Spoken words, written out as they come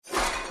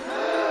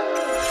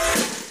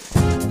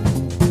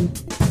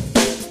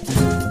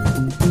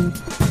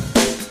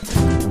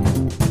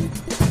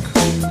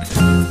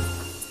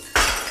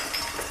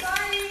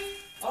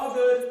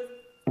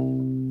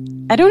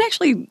I don't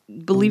actually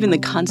believe in the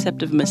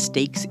concept of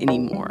mistakes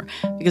anymore,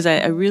 because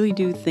I really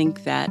do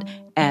think that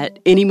at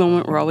any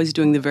moment we're always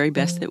doing the very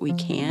best that we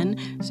can.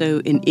 So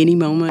in any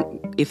moment,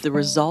 if the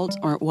results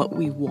aren't what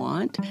we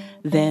want,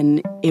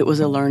 then it was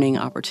a learning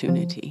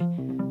opportunity.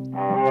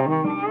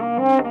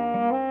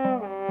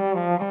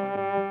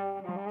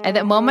 At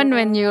the moment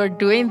when you're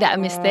doing that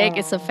mistake,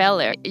 it's a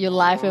failure. Your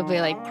life will be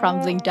like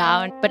crumbling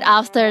down. But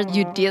after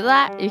you did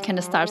that, you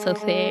can start to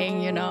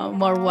think,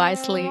 more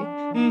wisely.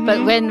 Mm-hmm.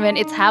 But when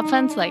it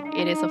happens, like,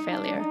 it is a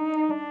failure.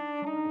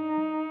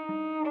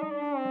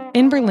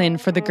 In Berlin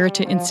for the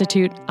Goethe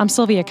Institute, I'm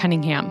Sylvia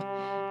Cunningham.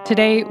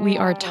 Today, we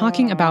are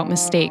talking about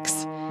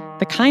mistakes,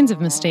 the kinds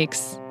of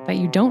mistakes that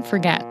you don't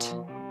forget.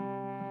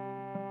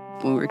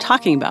 When we were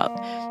talking about,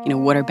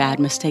 what are bad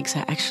mistakes,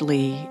 I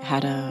actually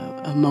had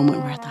a moment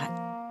where I thought,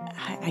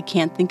 I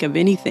can't think of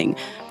anything.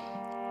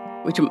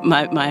 Which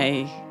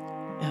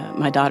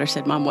my daughter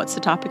said, "Mom, what's the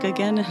topic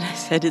again?" And I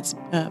said, "It's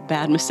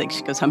bad mistakes."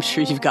 She goes, "I'm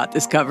sure you've got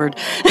this covered."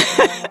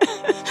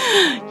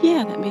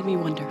 Yeah, that made me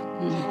wonder.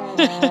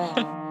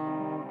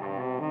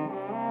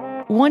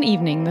 One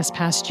evening this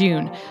past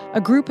June,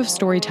 a group of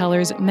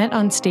storytellers met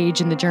on stage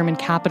in the German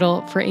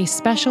capital for a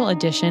special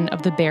edition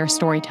of the Bear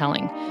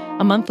Storytelling,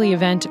 a monthly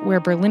event where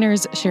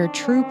Berliners share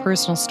true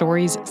personal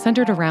stories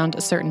centered around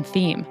a certain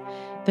theme.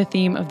 The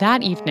theme of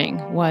that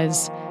evening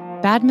was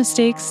bad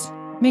mistakes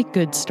make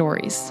good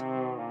stories.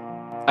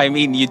 I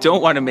mean, you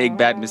don't want to make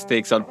bad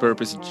mistakes on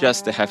purpose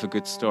just to have a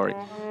good story.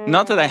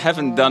 Not that I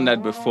haven't done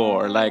that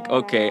before. Like,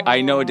 okay,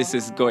 I know this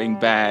is going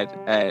bad,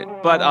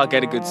 but I'll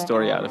get a good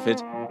story out of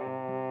it.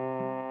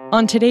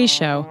 On today's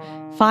show,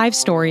 5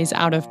 stories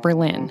out of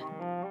Berlin.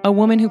 A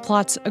woman who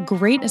plots a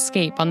great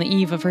escape on the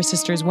eve of her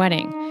sister's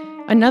wedding.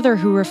 Another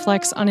who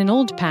reflects on an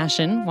old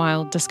passion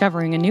while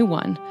discovering a new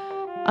one.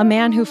 A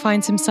man who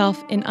finds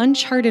himself in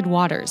uncharted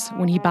waters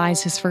when he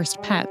buys his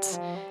first pets.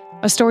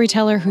 A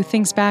storyteller who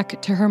thinks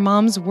back to her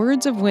mom's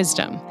words of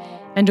wisdom.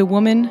 And a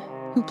woman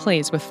who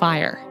plays with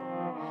fire.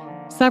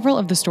 Several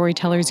of the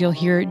storytellers you'll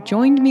hear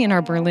joined me in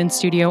our Berlin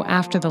studio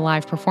after the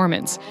live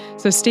performance,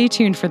 so stay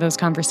tuned for those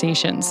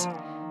conversations.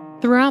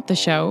 Throughout the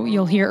show,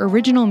 you'll hear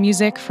original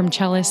music from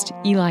cellist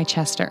Eli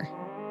Chester.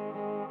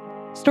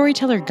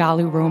 Storyteller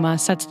Galuh Roma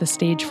sets the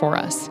stage for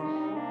us.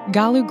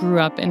 Galuh grew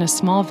up in a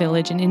small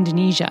village in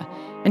Indonesia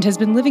and has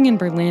been living in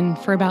Berlin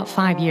for about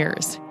 5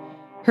 years.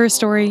 Her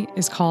story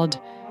is called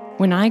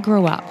When I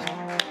Grow Up.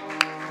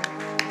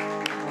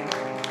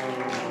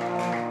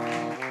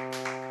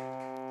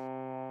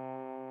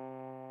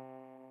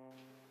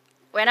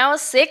 When I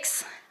was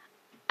 6,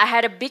 I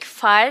had a big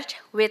fight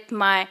with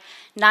my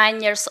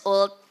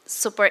 9-year-old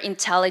super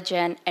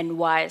intelligent and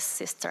wise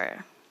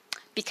sister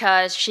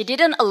because she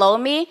didn't allow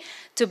me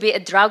to be a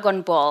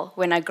Dragon Ball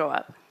when I grow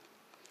up.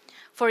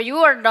 For you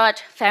who are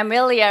not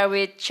familiar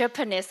with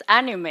Japanese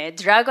anime,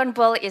 Dragon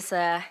Ball is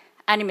an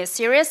anime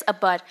series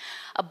about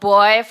a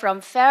boy from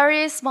a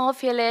very small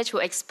village who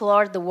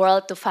explored the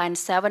world to find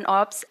 7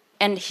 orbs,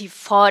 and he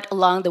fought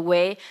along the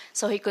way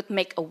so he could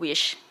make a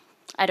wish.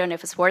 I don't know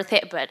if it's worth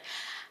it, but...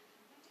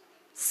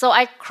 So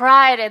I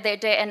cried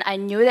that day, and I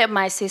knew that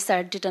my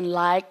sister didn't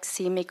like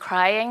see me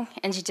crying,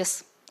 and she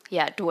just,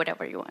 do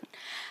whatever you want.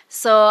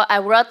 So I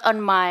wrote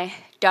on my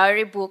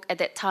diary book at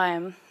that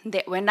time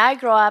that when I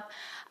grow up,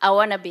 I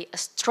want to be a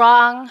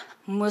strong,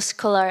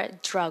 muscular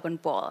Dragon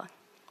Ball.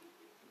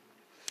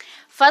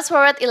 Fast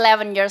forward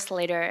 11 years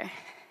later,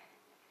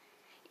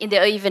 in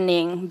the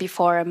evening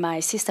before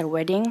my sister's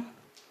wedding,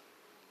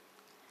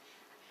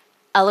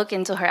 I look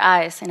into her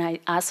eyes and I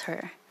ask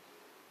her,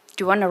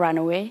 "Do you want to run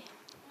away?"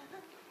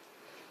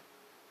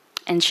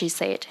 And she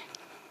said,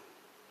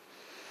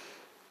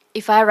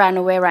 "If I ran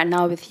away right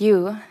now with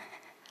you,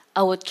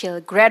 I would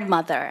kill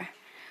grandmother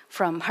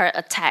from heart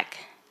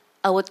attack.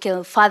 I would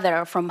kill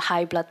father from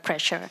high blood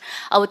pressure.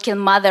 I would kill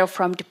mother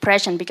from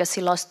depression because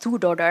he lost 2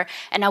 daughters.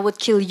 And I would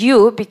kill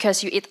you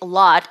because you eat a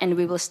lot and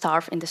we will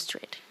starve in the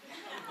street."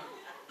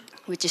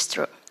 Which is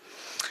true.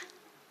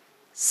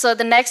 So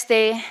the next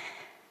day,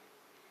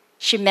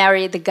 she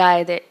married the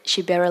guy that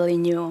she barely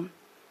knew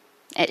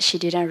and she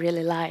didn't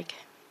really like.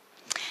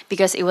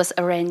 Because it was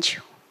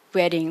arranged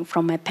wedding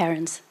from my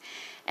parents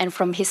and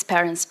from his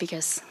parents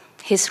because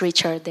he's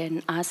richer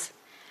than us.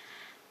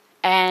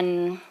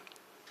 And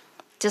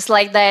just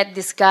like that,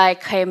 this guy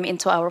came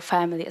into our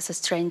family as a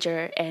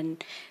stranger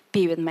and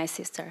be with my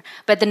sister.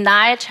 But the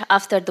night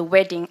after the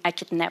wedding, I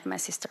kidnapped my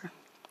sister.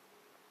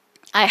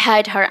 I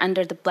hid her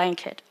under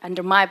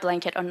my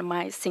blanket on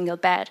my single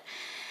bed.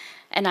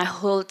 And I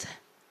held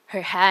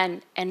her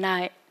hand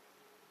and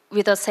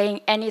without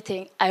saying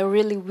anything, I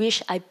really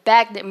wish I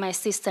begged my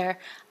sister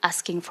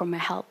asking for my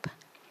help.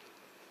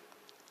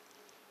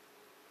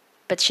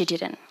 But she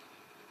didn't.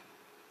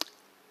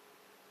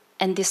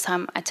 And this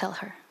time I tell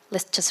her,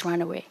 let's just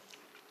run away.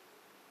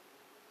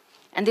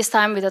 And this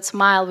time without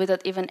smile,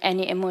 without even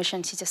any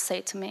emotion, she just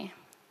said to me,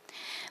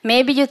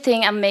 "Maybe you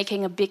think I'm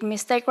making a big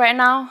mistake right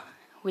now,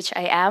 which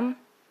I am,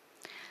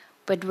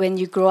 but when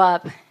you grow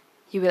up,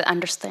 you will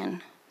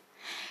understand.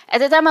 At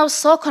the time, I was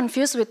so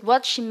confused with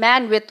what she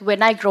meant with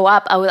when I grow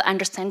up, I will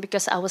understand,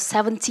 because I was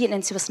 17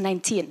 and she was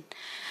 19.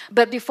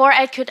 But before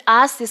I could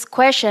ask this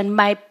question,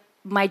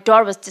 my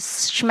door was just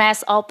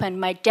smashed open.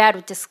 My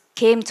dad just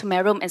came to my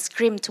room and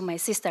screamed to my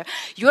sister,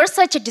 "You're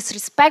such a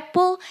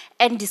disrespectful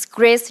and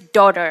disgraced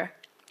daughter.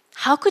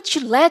 How could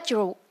you let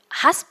your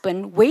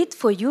husband wait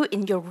for you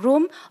in your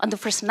room on the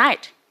first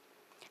night?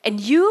 And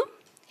you,"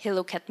 he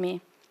looked at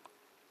me,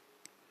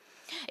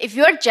 "if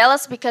you're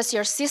jealous because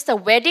your sister's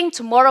wedding,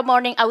 tomorrow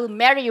morning I will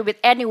marry you with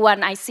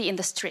anyone I see in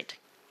the street."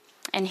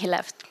 And he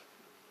left.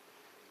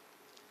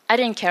 I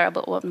didn't care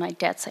about what my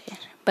dad said,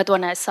 but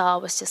when I saw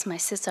it was just my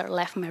sister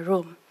left my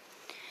room.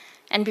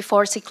 And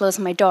before she closed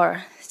my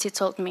door, she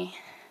told me,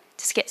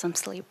 "Just get some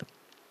sleep."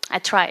 I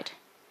tried.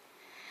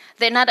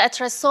 That night I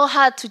tried so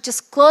hard to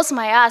just close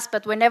my eyes,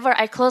 but whenever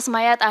I close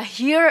my eyes, I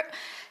hear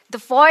the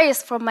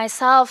voice from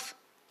myself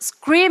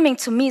screaming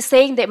to me,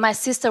 saying that my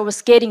sister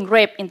was getting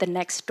raped in the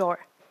next door.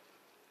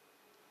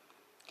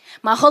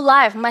 My whole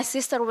life, my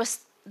sister was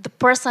the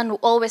person who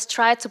always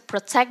tried to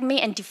protect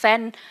me and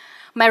defend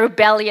my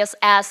rebellious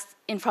ass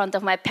in front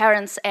of my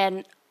parents,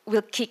 and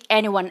will kick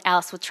anyone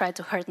else who tried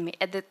to hurt me.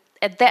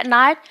 At that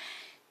night,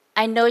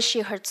 I know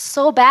she hurt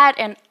so bad,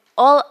 and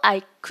all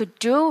I could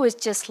do was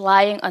just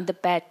lying on the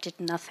bed, did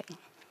nothing.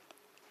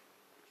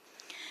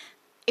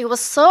 It was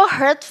so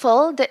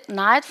hurtful that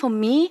night for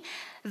me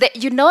that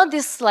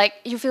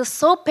you feel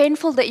so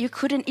painful that you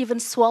couldn't even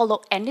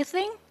swallow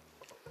anything.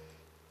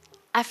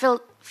 I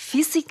felt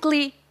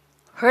physically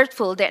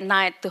hurtful that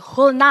night. The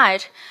whole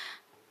night,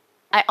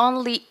 I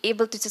only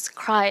able to just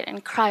cry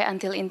and cry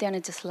until in the end I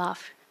just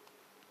laughed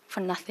for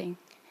nothing.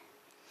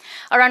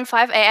 Around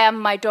 5 a.m.,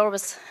 my door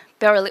was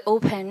barely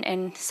open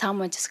and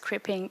someone just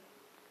creeping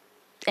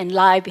and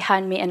lie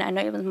behind me, and I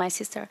know it was my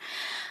sister.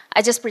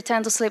 I just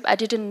pretend to sleep. I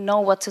didn't know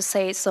what to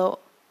say, so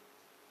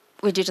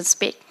we didn't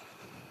speak.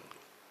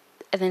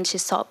 And then she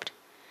sobbed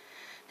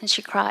and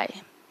she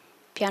cried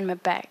behind my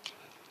back.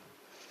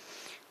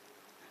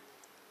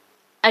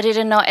 I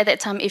didn't know at that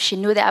time if she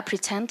knew that I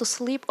pretend to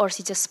sleep or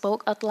she just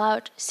spoke out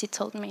loud. She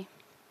told me,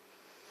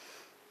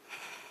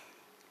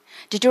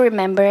 "Did you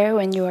remember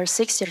when you were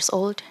 6 years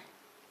old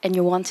and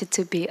you wanted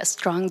to be a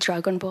strong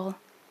Dragon Ball?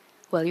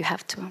 Well, you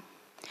have to.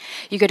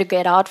 You got to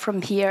get out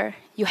from here.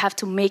 You have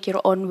to make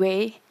your own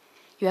way.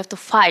 You have to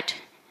fight.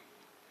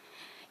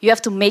 You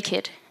have to make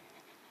it,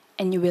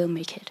 and you will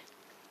make it."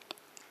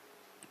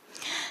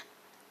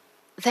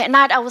 That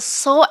night, I was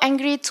so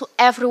angry to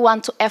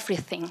everyone, to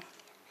everything.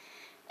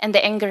 And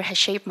the anger has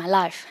shaped my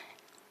life.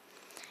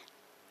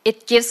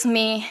 It gives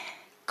me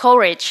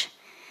courage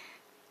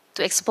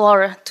to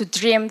explore, to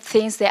dream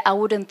things that I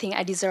wouldn't think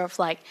I deserve,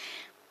 like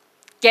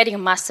getting a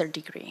master's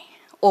degree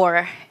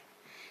or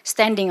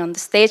standing on the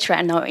stage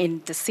right now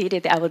in the city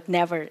that I would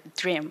never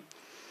dream.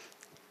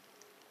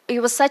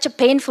 It was such a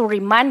painful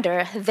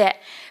reminder that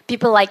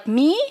people like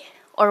me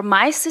or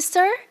my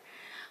sister,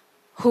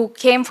 who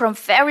came from a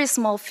very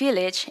small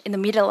village in the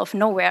middle of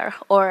nowhere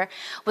or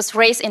was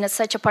raised in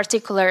such a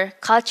particular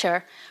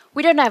culture,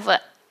 we don't have a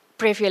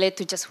privilege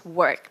to just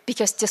work,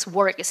 because just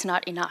work is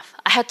not enough.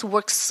 I had to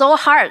work so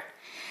hard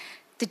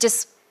to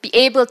just be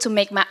able to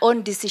make my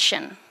own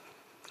decision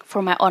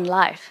for my own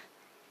life.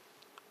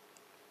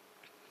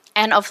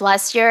 End of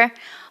last year,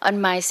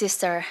 on my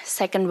sister's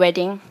second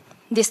wedding,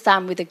 this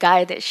time with a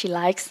guy that she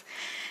likes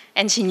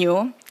and she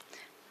knew,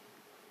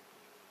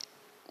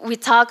 we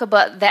talked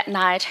about that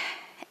night.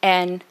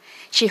 And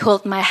she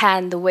held my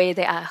hand the way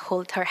that I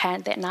held her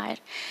hand that night.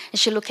 And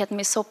she looked at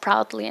me so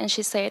proudly and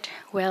she said,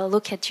 "Well,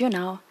 look at you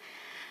now.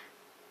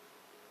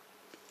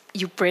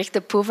 You break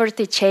the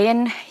poverty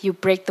chain, you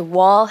break the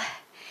wall,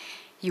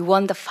 you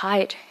won the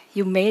fight,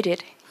 you made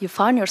it, you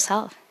found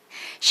yourself."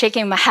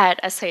 Shaking my head,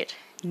 I said,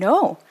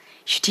 "No,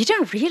 you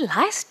didn't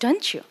realize,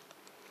 don't you?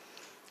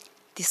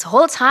 This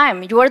whole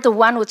time, you are the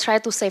one who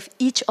tried to save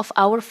each of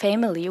our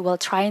family while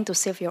trying to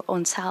save your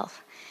own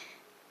self.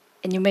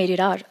 And you made it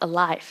out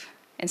alive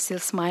and still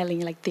smiling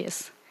like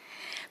this.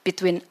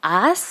 Between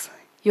us,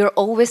 you'll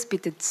always be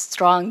the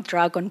strong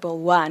Dragon Ball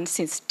one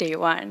since day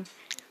one."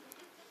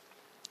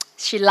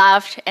 She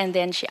laughed and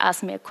then she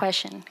asked me a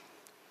question.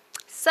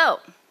 "So,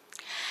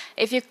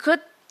 if you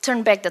could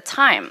turn back the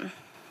time,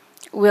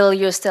 will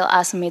you still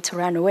ask me to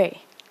run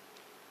away?"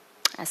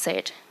 I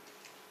said,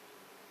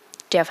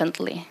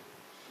 "Definitely.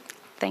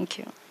 Thank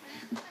you."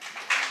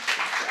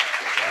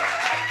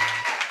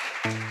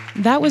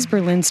 That was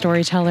Berlin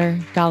storyteller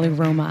Galu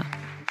Roma.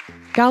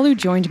 Galu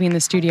joined me in the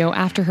studio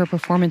after her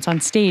performance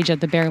on stage at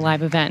the Bear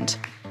Live event.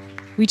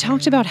 We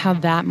talked about how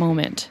that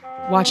moment,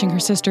 watching her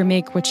sister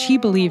make what she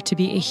believed to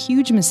be a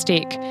huge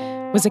mistake,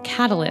 was a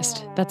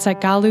catalyst that set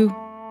Galu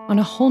on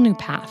a whole new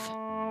path.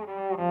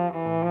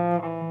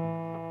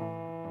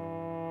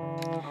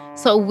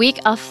 So a week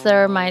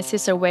after my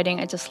sister's wedding,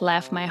 I just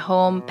left my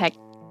home, packed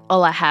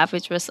all I have,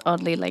 which was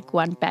only like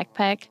one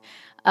backpack.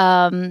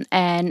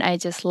 And I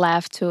just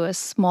left to a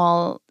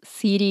small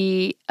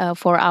city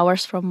 4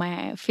 hours from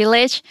my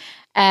village.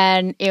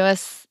 And it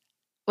was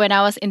when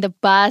I was in the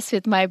bus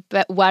with my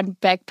one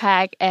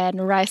backpack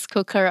and rice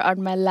cooker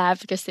on my lap,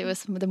 because it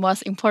was the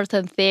most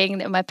important thing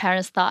that my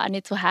parents thought I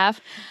need to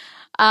have.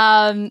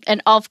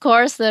 And of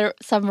course,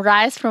 some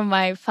rice from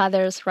my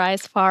father's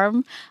rice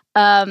farm.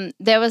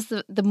 There was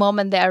the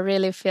moment that I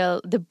really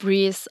feel the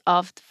breeze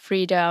of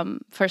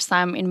freedom, first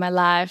time in my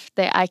life,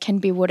 that I can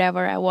be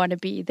whatever I want to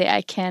be, that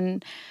I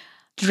can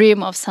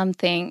dream of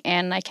something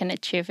and I can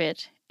achieve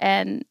it.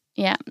 And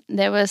yeah,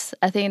 that was,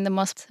 I think, the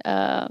most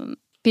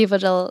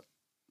pivotal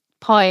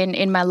point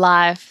in my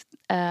life,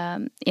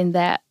 in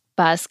that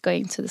bus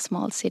going to the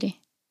small city.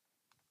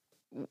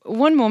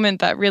 One moment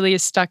that really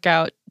stuck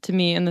out to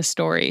me in the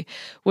story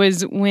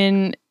was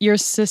when your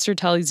sister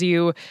tells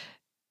you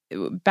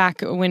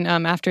back when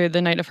after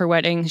the night of her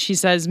wedding, she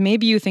says,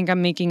 maybe you think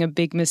I'm making a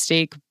big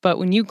mistake, but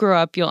when you grow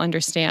up, you'll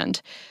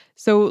understand.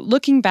 So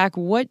looking back,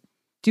 what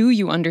do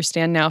you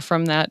understand now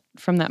from that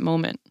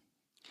moment?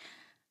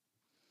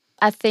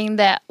 I think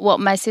that what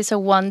my sister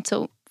want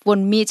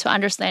me to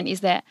understand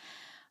is that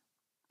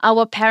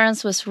our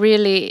parents was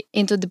really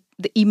into the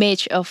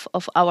image of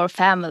our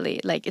family.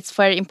 Like, it's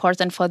very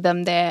important for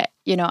them that,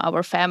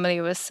 our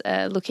family was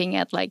looking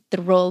at like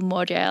the role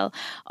model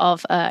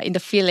of in the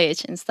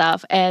village and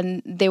stuff.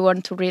 And they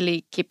want to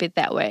really keep it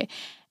that way.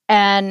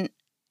 And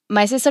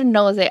my sister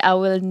knows that I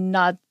will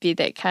not be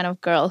that kind of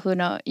girl who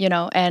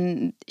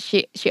and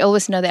she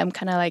always know that I'm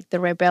kind of like the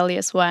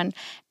rebellious one.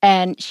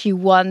 And she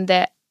want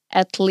that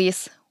at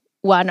least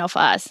one of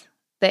us,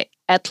 that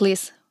at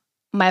least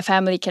my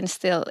family can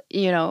still,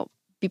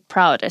 be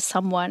proud as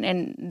someone,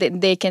 and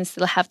they can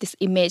still have this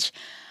image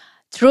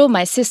through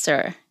my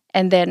sister,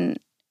 and then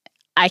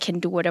I can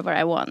do whatever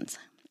I want.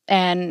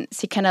 And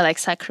she kind of like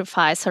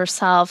sacrificed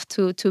herself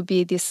to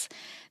be this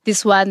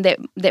one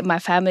that my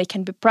family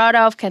can be proud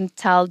of, can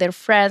tell their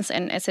friends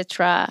and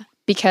etc.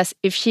 Because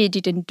if she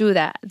didn't do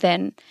that,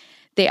 then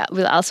they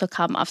will also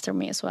come after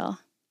me as well.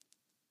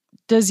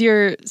 Does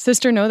your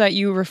sister know that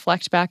you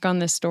reflect back on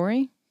this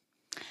story?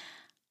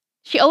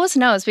 She always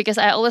knows, because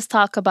I always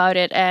talk about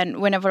it. And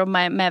whenever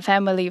my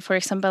family, for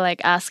example, like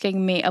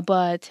asking me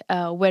about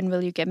when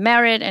will you get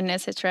married and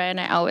etc., and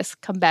I always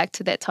come back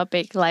to that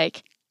topic,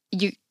 like,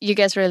 you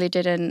guys really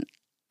didn't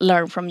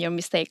learn from your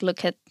mistake.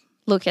 Look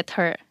at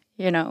her,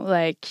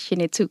 like she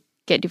needs to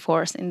get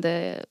divorced in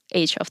the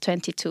age of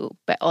 22,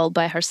 but all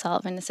by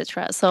herself and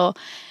etc. So,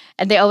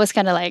 and they always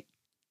kind of like,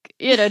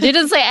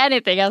 didn't say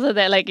anything after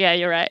that. Like, yeah,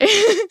 you're right.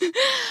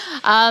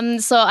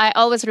 So I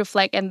always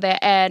reflect in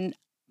that, and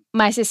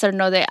my sister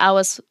know that I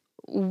was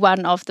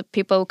one of the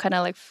people who kind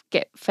of like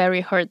get very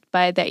hurt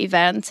by the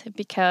event,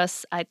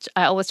 because I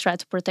always try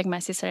to protect my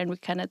sister, and we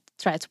kind of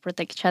try to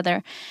protect each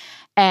other.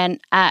 And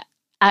I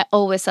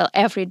always tell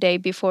every day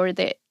before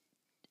the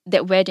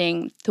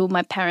wedding to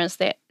my parents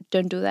that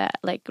don't do that.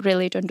 Like,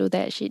 really don't do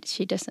that.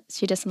 She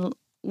doesn't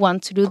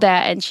want to do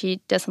that, and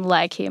she doesn't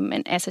like him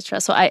and etc.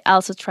 So I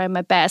also try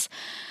my best,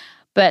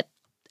 but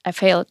I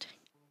failed.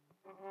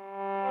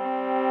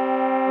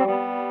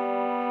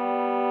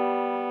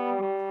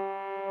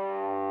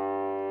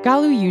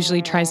 Galuh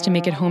usually tries to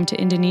make it home to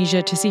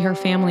Indonesia to see her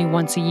family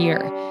once a year.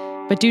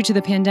 But due to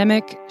the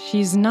pandemic,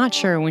 she's not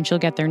sure when she'll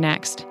get there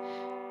next.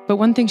 But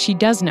one thing she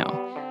does know,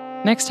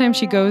 next time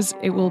she goes,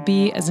 it will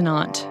be as an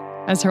aunt,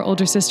 as her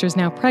older sister's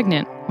now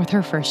pregnant with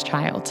her first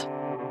child.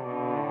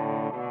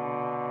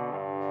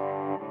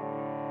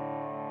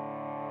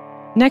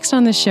 Next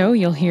on the show,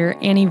 you'll hear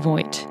Annie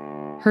Voigt.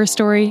 Her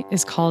story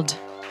is called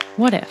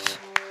What If?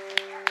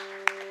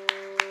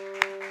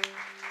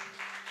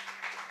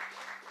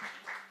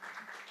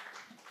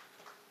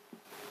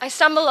 I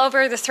stumble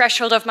over the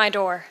threshold of my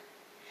door.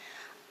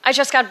 I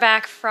just got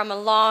back from a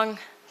long,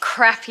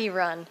 crappy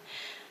run.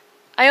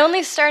 I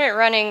only started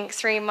running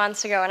 3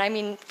 months ago, and I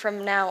mean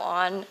from now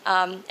on.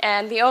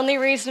 And the only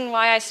reason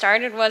why I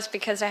started was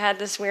because I had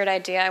this weird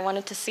idea. I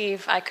wanted to see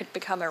if I could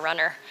become a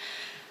runner.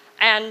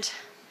 And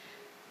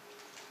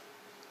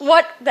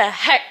what the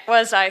heck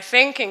was I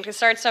thinking to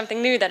start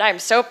something new that I'm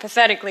so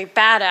pathetically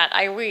bad at?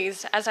 I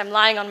wheeze as I'm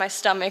lying on my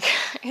stomach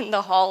in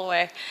the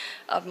hallway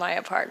of my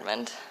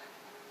apartment.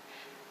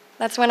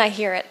 That's when I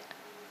hear it.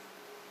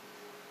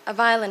 A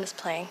violin is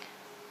playing.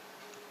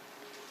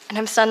 And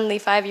I'm suddenly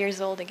 5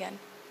 years old again.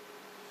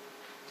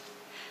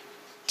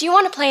 Do you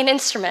want to play an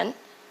instrument?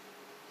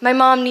 My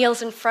mom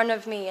kneels in front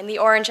of me in the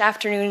orange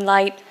afternoon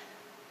light.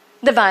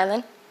 The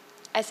violin,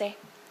 I say.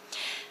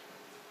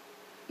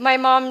 My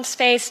mom's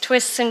face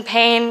twists in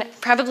pain,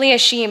 probably as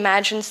she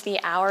imagines the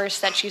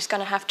hours that she's going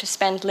to have to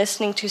spend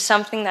listening to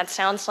something that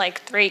sounds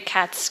like 3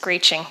 cats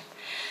screeching.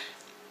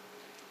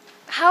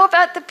 How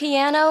about the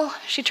piano?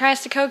 She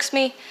tries to coax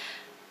me.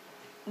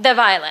 The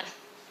violin.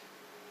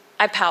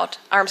 I pout,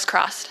 arms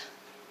crossed.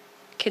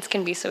 Kids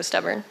can be so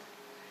stubborn.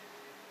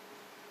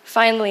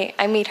 Finally,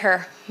 I meet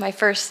her, my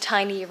first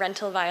tiny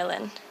rental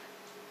violin.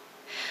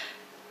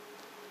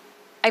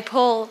 I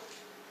pull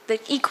the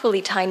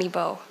equally tiny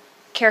bow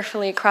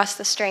carefully across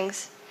the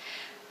strings.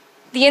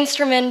 The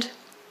instrument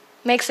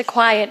makes a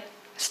quiet,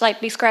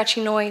 slightly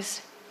scratchy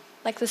noise,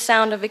 like the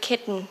sound of a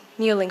kitten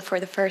mewling for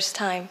the first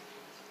time.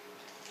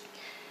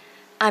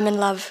 I'm in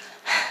love.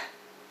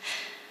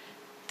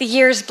 The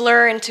years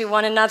blur into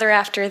one another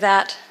after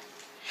that.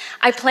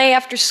 I play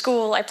after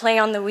school, I play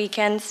on the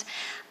weekends.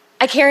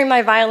 I carry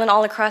my violin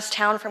all across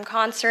town, from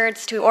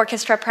concerts to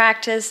orchestra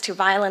practice to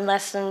violin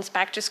lessons,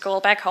 back to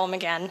school, back home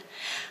again.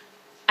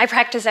 I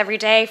practice every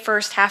day,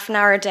 first half an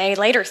hour a day,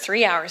 later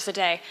 3 hours a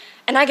day,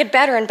 and I get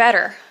better and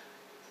better.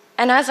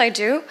 And as I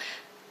do,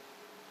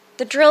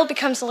 the drill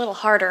becomes a little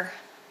harder,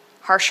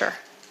 harsher.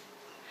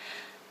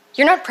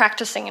 You're not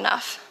practicing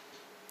enough,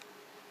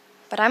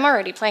 but I'm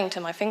already playing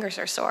till my fingers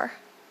are sore.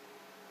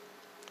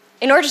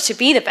 In order to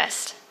be the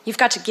best, you've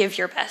got to give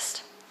your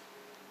best.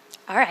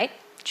 All right,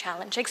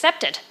 challenge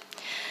accepted.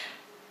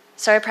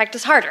 So I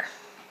practice harder.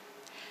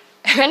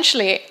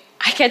 Eventually,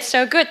 I get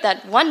so good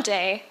that one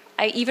day,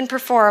 I even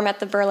perform at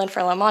the Berlin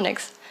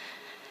Philharmonics.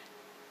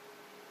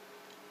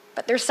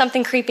 But there's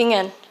something creeping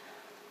in,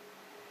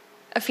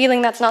 a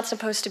feeling that's not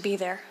supposed to be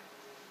there.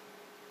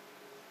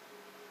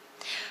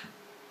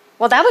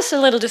 Well, that was a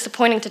little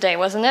disappointing today,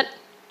 wasn't it?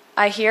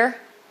 I hear.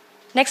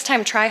 Next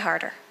time, try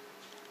harder.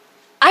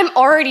 I'm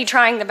already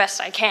trying the best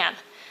I can,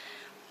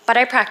 but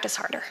I practice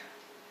harder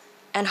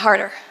and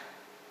harder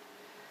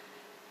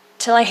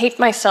till I hate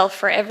myself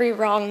for every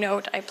wrong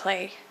note I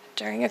play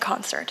during a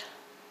concert.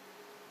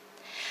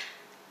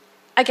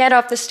 I get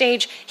off the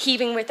stage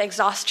heaving with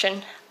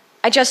exhaustion.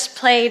 I just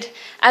played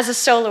as a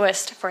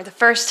soloist for the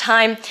first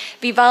time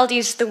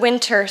Vivaldi's The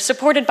Winter,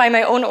 supported by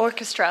my own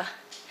orchestra.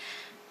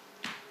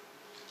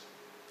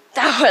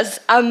 That was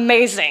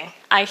amazing,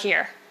 I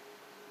hear.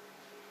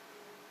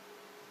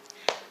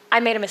 I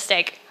made a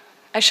mistake.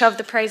 I shoved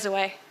the praise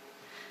away.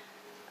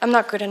 I'm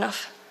not good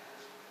enough.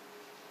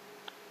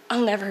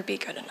 I'll never be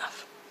good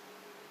enough.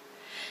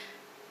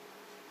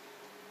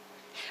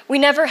 We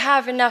never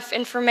have enough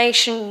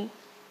information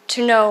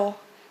to know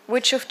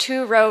which of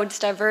two roads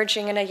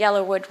diverging in a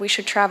yellow wood we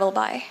should travel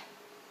by.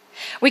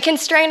 We can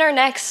strain our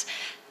necks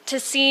to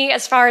see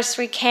as far as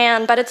we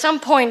can, but at some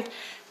point,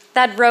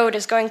 that road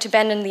is going to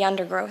bend in the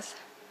undergrowth.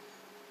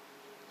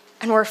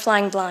 And we're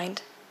flying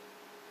blind,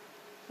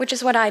 which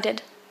is what I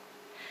did.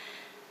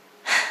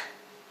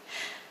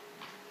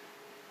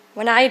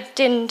 When I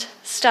didn't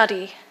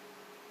study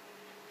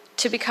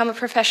to become a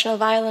professional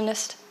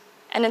violinist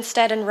and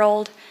instead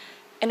enrolled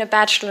in a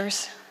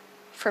bachelor's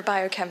for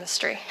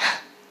biochemistry.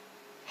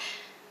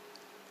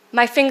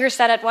 My fingers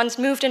that had once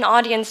moved an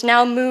audience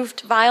now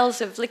moved vials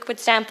of liquid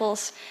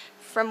samples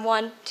from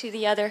one to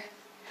the other.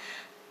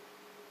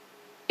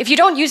 If you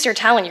don't use your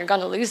talent, you're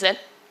going to lose it.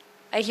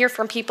 I hear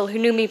from people who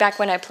knew me back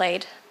when I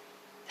played.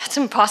 That's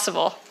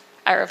impossible,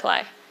 I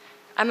reply.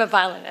 I'm a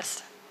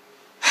violinist.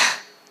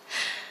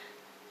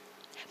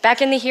 Back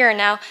in the here and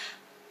now,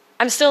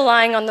 I'm still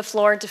lying on the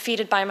floor,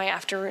 defeated by my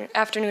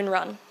afternoon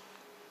run.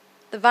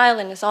 The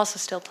violin is also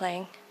still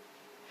playing.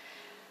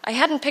 I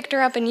hadn't picked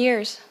her up in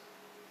years.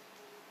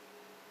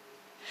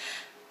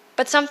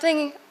 But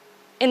something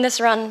in this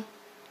run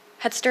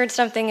had stirred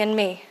something in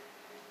me.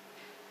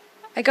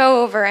 I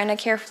go over and I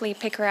carefully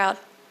pick her out.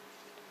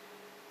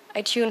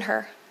 I tune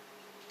her.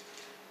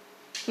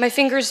 My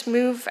fingers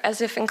move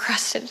as if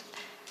encrusted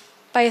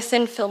by a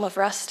thin film of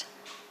rust.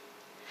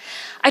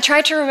 I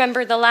try to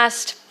remember the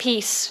last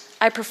piece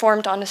I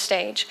performed on a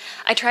stage.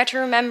 I try to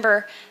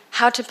remember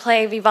how to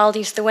play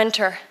Vivaldi's The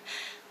Winter.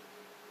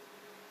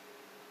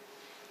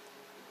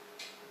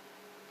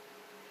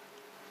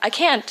 I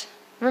can't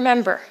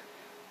remember.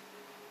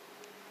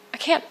 I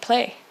can't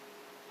play.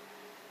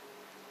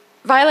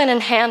 Violin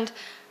in hand,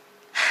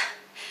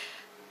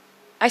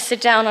 I sit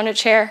down on a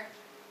chair.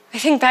 I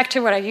think back to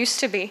what I used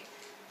to be.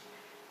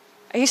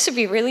 I used to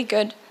be really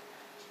good.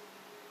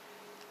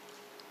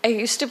 I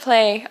used to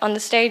play on the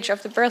stage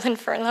of the Berlin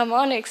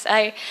Philharmonics.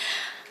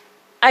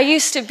 I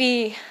used to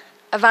be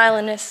a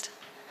violinist.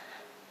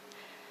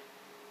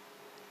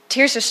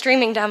 Tears are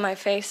streaming down my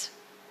face.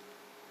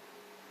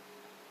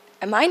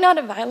 Am I not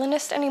a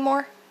violinist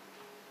anymore?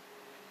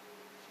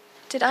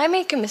 Did I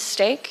make a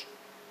mistake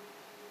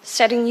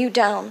setting you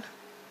down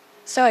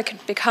so I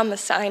could become a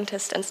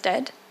scientist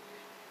instead?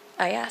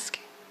 I ask.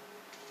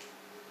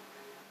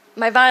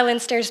 My violin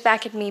stares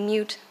back at me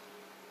mute.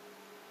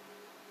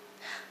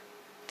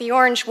 The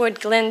orange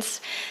wood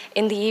glints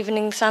in the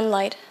evening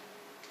sunlight.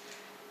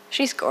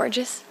 She's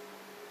gorgeous,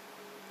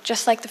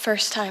 just like the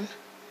first time.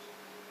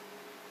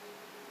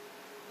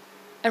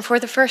 And for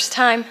the first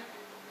time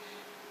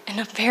in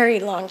a very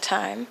long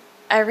time,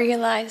 I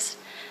realize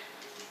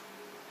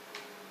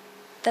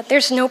that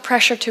there's no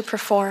pressure to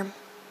perform,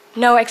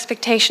 no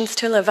expectations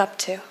to live up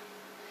to.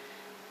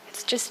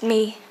 It's just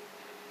me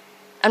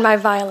and my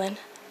violin.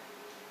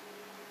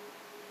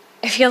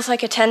 It feels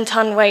like a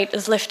 10-ton weight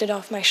is lifted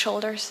off my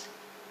shoulders.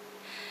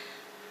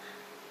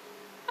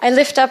 I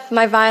lift up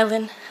my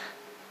violin,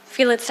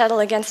 feel it settle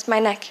against my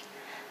neck,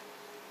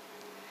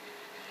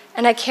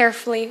 and I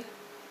carefully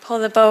pull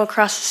the bow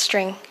across the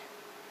string.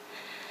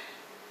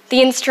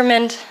 The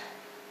instrument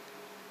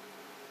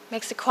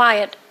makes a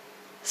quiet,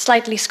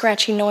 slightly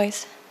scratchy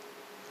noise,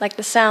 like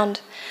the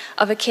sound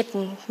of a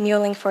kitten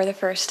mewling for the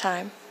first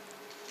time.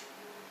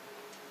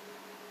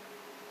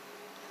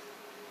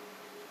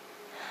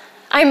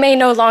 I may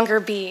no longer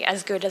be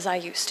as good as I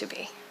used to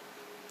be.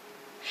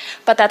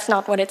 But that's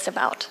not what it's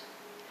about.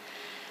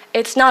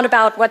 It's not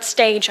about what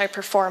stage I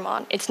perform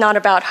on. It's not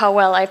about how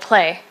well I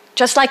play.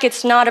 Just like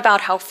it's not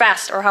about how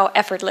fast or how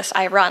effortless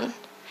I run.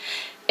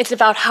 It's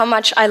about how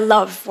much I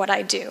love what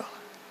I do.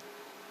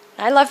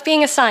 I love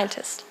being a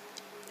scientist.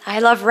 I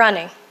love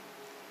running.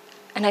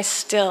 And I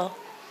still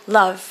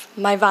love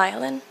my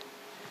violin.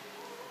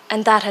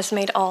 And that has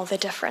made all the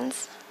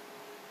difference.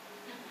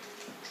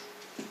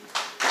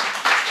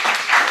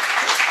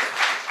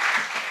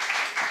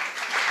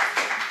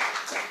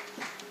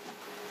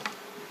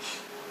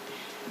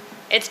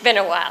 It's been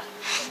a while.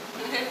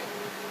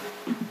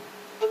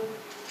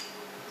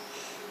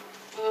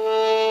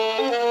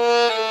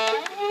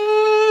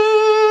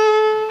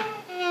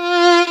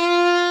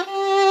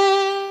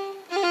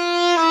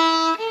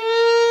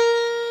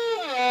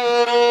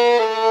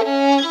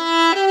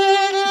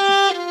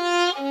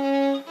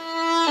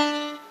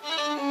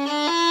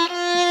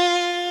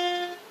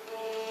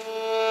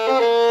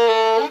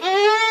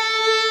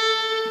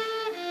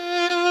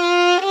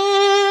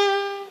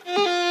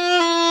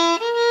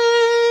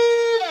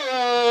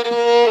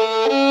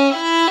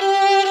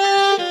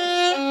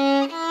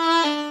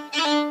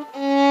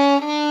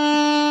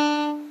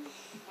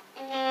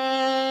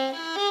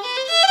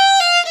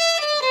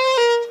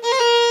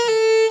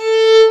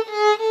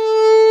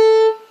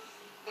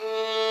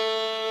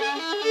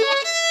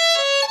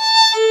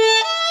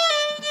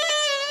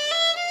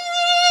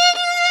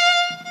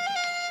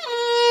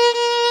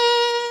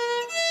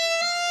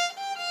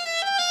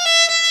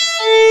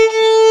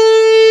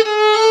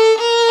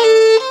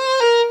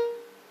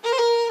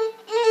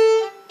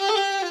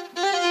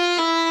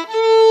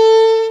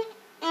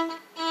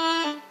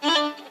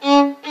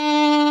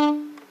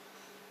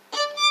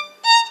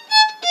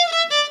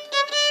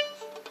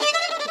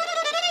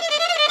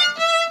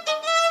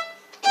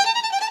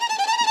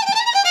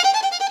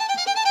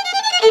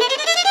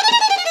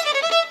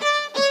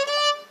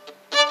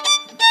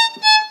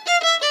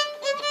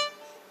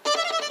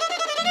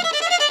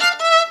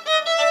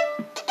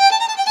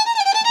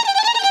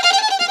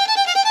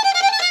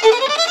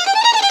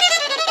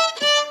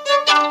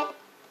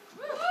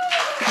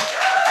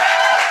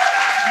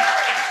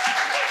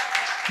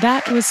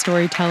 That was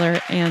storyteller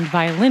and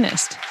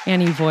violinist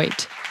Annie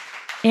Voigt.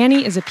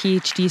 Annie is a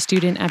PhD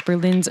student at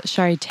Berlin's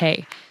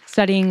Charité,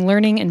 studying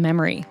learning and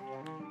memory.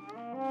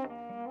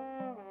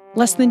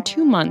 Less than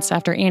 2 months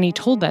after Annie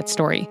told that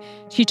story,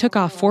 she took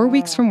off 4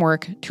 weeks from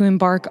work to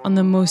embark on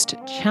the most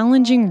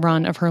challenging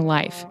run of her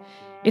life.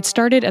 It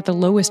started at the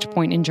lowest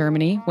point in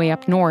Germany, way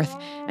up north,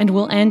 and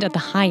will end at the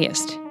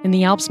highest, in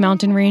the Alps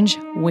mountain range,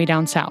 way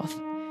down south.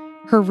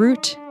 Her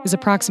route is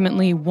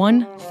approximately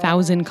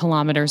 1,000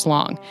 kilometers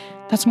long.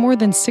 That's more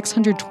than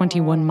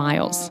 621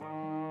 miles.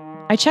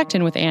 I checked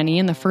in with Annie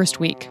in the first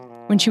week,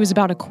 when she was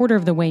about a quarter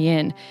of the way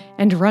in,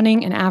 and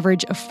running an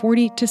average of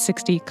 40 to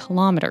 60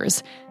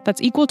 kilometers.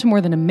 That's equal to more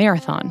than a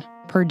marathon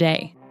per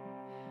day.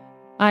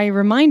 I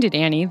reminded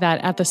Annie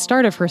that at the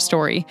start of her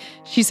story,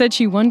 she said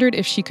she wondered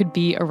if she could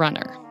be a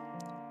runner.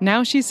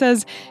 Now she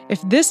says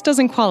if this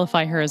doesn't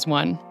qualify her as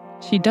one,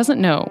 she doesn't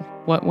know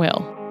what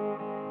will.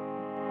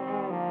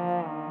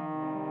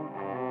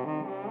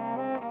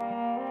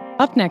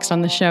 Up next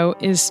on the show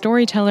is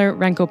storyteller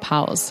Renko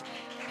Pauls.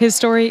 His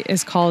story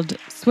is called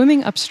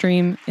Swimming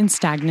Upstream in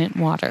Stagnant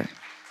Water.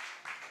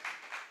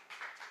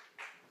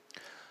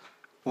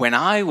 When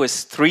I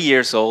was 3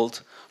 years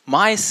old,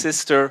 my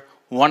sister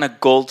won a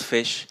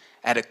goldfish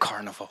at a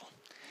carnival.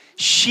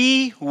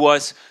 She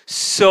was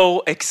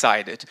so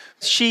excited.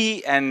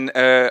 She and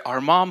our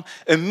mom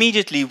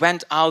immediately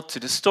went out to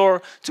the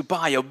store to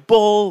buy a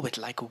bowl with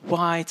like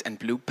white and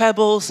blue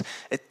pebbles,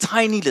 a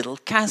tiny little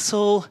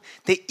castle.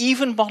 They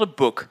even bought a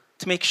book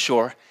to make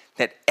sure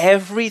that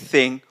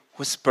everything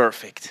was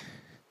perfect.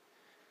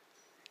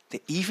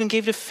 They even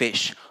gave the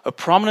fish a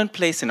prominent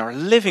place in our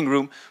living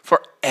room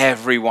for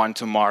everyone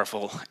to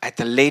marvel at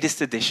the latest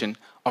edition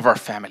of our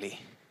family.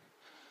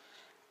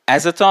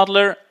 As a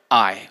toddler,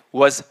 I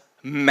was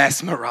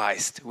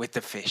mesmerized with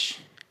the fish.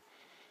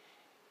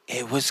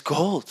 It was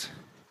gold.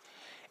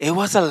 It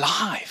was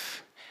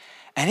alive.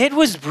 And it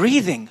was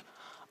breathing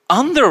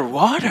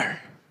underwater.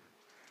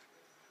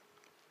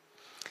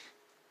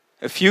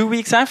 A few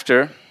weeks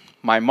after,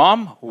 my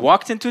mom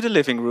walked into the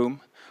living room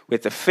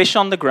with the fish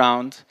on the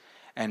ground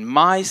and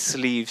my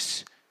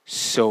sleeves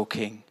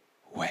soaking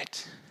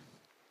wet.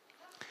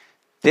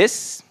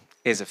 This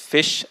is a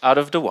fish out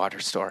of the water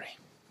story.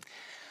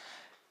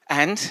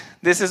 And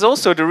this is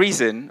also the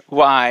reason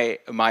why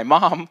my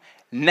mom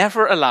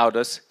never allowed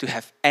us to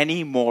have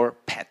any more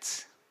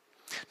pets.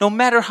 No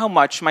matter how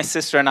much my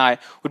sister and I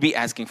would be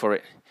asking for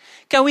it.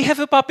 Can we have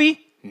a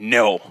puppy?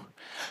 No.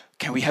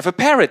 Can we have a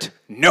parrot?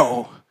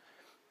 No.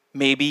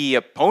 Maybe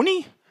a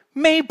pony?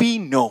 Maybe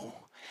no.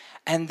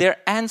 And their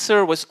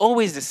answer was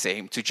always the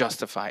same to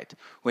justify it.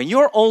 When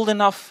you're old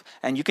enough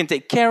and you can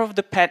take care of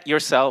the pet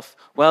yourself,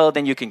 well,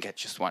 then you can get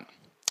just one.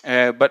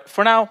 But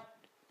for now,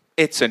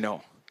 it's a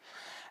no.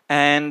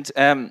 And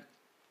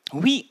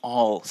We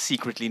all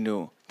secretly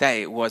knew that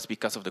it was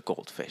because of the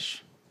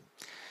goldfish.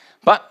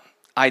 But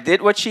I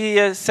did what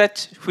she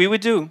said we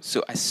would do.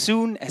 So as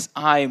soon as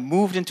I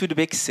moved into the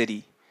big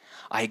city,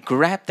 I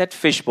grabbed that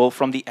fishbowl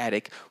from the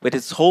attic with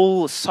its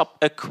whole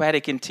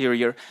subaquatic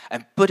interior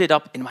and put it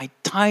up in my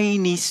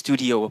tiny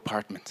studio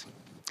apartment.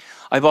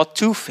 I bought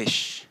 2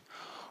 fish.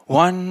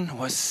 One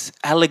was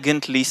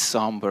elegantly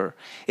somber.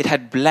 It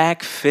had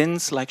black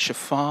fins like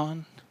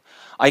chiffon.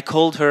 I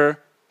called her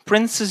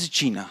Princess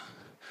Gina,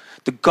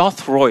 the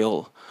Goth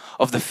Royal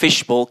of the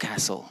Fishbowl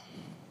Castle.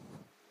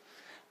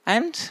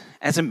 And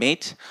as a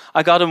mate,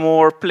 I got a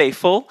more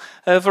playful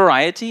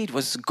variety. It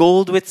was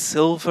gold with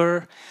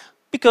silver,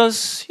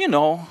 because,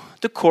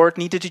 the court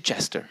needed a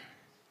jester.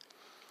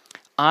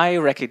 I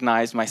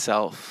recognized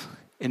myself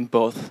in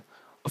both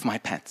of my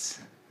pets.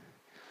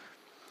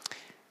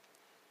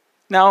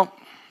 Now,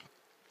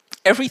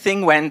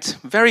 everything went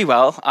very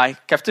well. I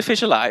kept the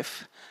fish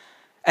alive.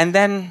 And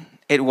then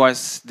it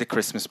was the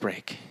Christmas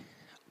break.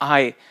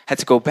 I had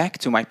to go back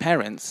to my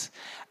parents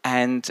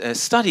and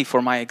study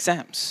for my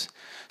exams.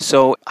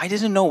 So I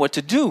didn't know what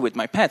to do with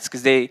my pets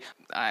because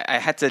I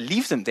had to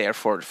leave them there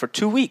for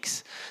 2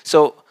 weeks.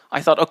 So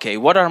I thought, okay,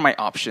 what are my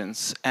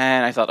options?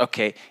 And I thought,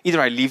 okay,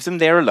 either I leave them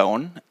there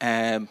alone,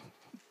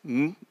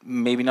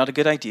 maybe not a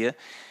good idea.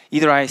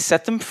 Either I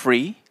set them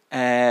free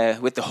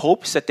with the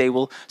hopes that they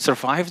will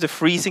survive the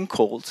freezing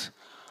cold,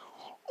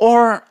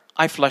 or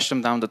I flush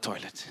them down the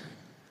toilet.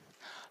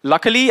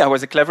 Luckily, I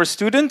was a clever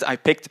student. I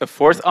picked a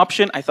 4th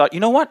option. I thought, you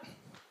know what?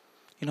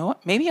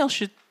 Maybe I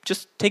should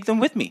just take them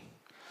with me.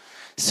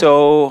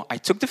 So I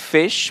took the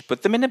fish,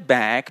 put them in a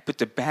bag, put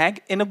the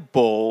bag in a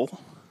bowl.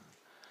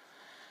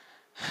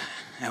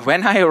 And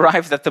when I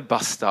arrived at the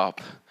bus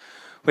stop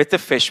with the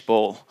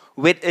fishbowl,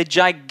 with a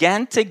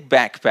gigantic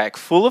backpack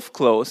full of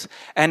clothes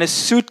and a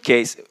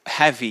suitcase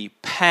heavy,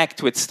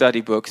 packed with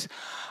study books,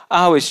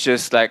 I was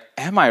just like,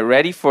 am I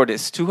ready for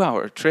this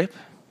 2-hour trip?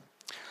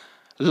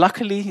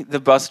 Luckily, the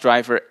bus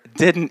driver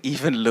didn't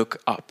even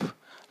look up.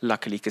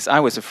 Luckily, because I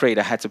was afraid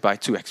I had to buy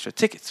 2 extra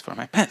tickets for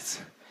my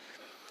pets.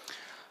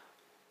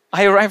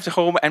 I arrived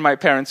home and my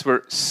parents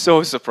were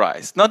so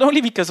surprised, not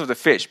only because of the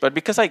fish, but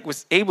because I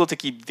was able to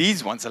keep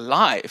these ones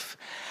alive.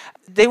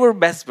 They were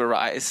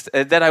mesmerized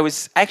that I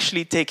was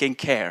actually taking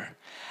care.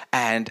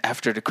 And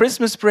after the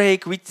Christmas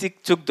break, we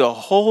took the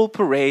whole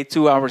parade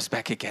 2 hours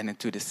back again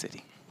into the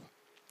city.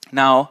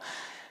 Now,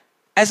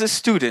 as a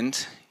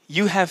student,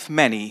 you have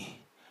many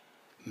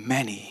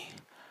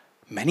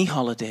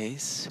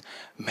holidays,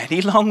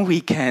 many long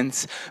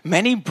weekends,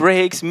 many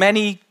breaks,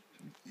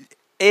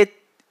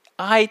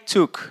 I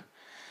took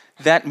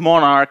that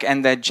monarch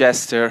and that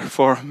jester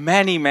for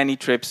many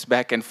trips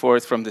back and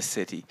forth from the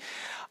city.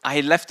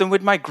 I left them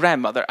with my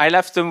grandmother. I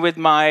left them with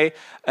my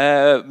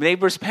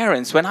neighbor's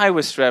parents when I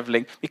was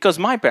traveling, because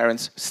my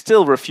parents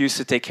still refused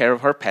to take care of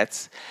her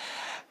pets.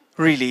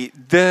 Really,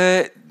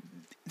 they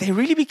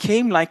really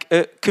became like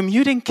a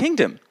commuting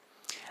kingdom.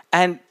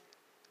 And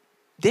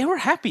they were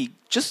happy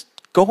just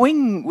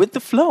going with the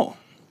flow.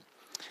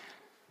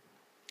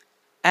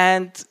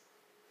 And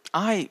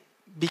I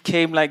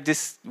became like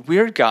this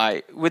weird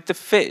guy with the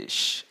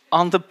fish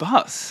on the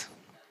bus.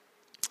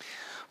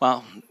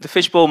 Well, the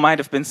fishbowl might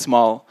have been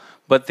small,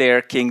 but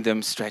their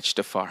kingdom stretched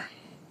afar.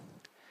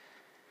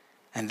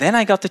 And then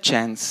I got the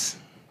chance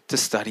to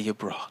study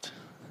abroad.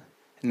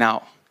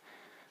 Now,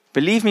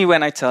 believe me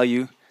when I tell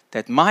you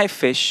that my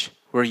fish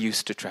were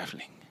used to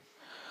traveling.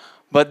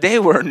 But they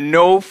were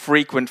no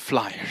frequent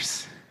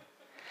flyers.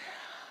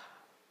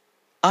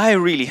 I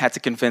really had to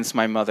convince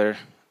my mother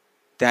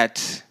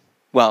that,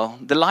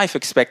 the life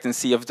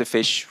expectancy of the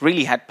fish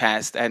really had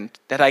passed and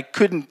that I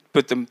couldn't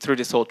put them through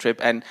this whole trip.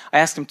 And I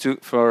asked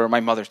for my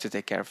mother to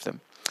take care of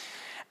them.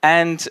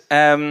 And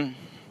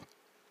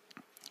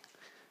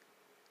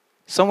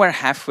somewhere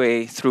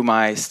halfway through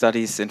my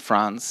studies in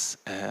France,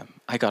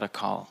 I got a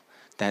call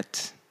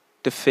that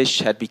the fish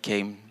had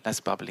become less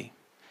bubbly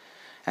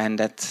and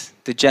that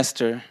the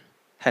jester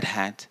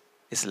had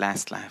his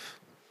last laugh.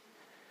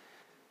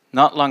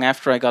 Not long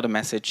after, I got a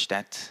message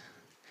that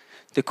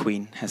the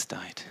queen has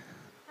died.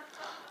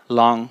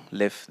 Long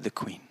live the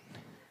queen.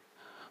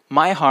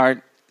 My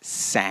heart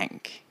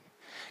sank.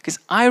 Because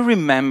I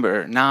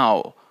remember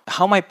now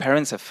how my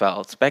parents have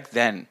felt back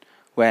then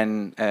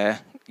when,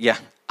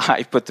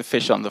 I put the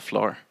fish on the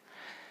floor.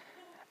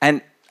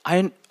 And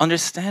I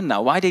understand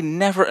now why they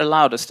never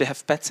allowed us to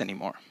have pets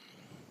anymore.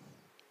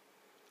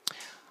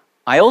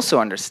 I also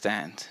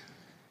understand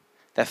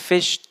that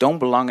fish don't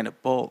belong in a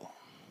bowl.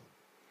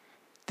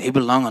 They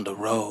belong on the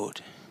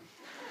road.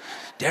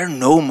 They're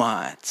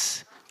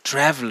nomads,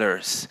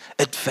 travelers,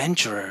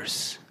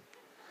 adventurers.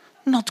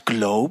 Not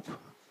globe-trotter.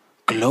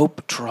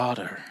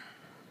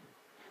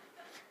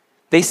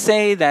 They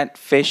say that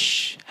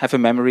fish have a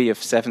memory of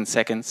 7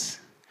 seconds,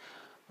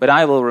 but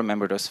I will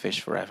remember those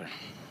fish forever.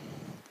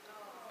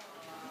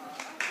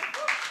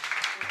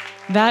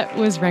 That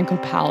was Renko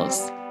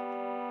Pauls.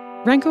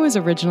 Renko is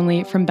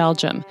originally from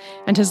Belgium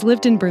and has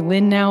lived in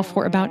Berlin now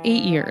for about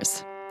 8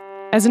 years.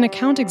 As an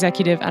account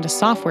executive at a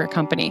software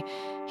company,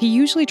 he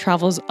usually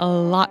travels a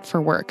lot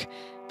for work,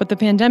 but the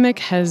pandemic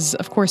has,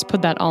 of course,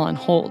 put that all on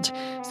hold,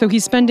 so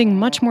he's spending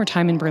much more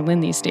time in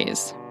Berlin these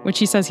days, which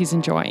he says he's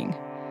enjoying.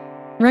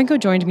 Renko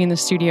joined me in the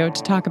studio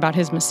to talk about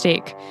his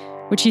mistake,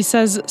 which he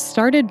says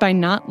started by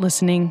not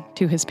listening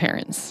to his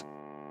parents.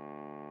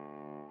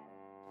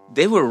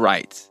 They were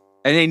right,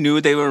 and they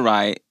knew they were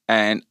right,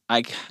 and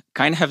I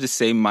kind of have the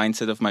same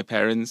mindset of my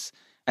parents.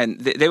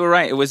 And they were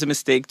right. It was a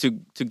mistake to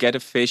get a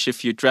fish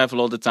if you travel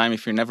all the time,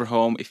 if you're never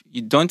home. If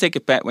you don't take a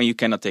pet when you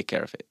cannot take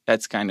care of it.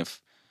 That's kind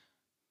of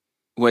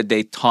what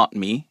they taught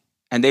me.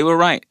 And they were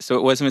right. So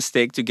it was a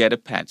mistake to get a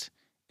pet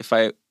if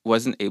I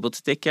wasn't able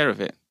to take care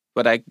of it.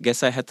 But I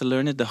guess I had to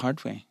learn it the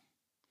hard way.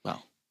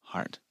 Well,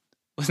 hard.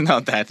 It was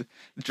not that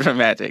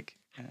dramatic.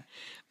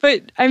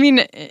 But, I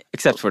mean...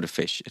 Except for the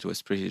fish. It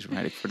was pretty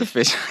dramatic for the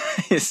fish,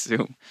 I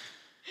assume.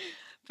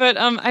 But,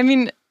 I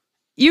mean,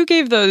 you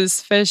gave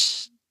those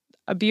fish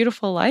a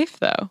beautiful life,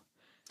 though.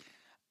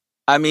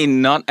 I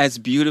mean, not as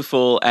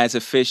beautiful as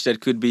a fish that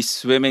could be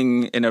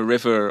swimming in a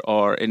river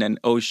or in an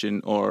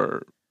ocean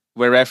or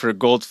wherever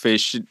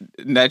goldfish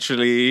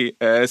naturally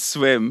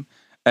swim.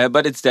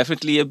 But it's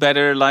definitely a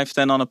better life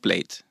than on a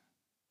plate.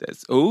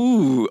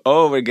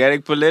 We're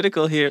getting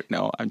political here.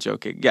 No, I'm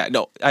joking. Yeah,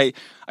 no, I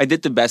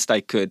did the best I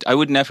could. I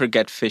would never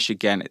get fish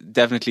again.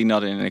 Definitely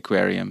not in an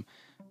aquarium.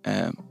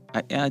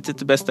 I did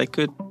the best I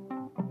could.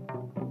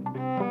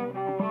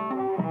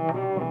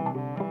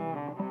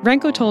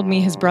 Renko told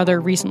me his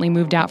brother recently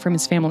moved out from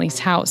his family's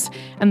house,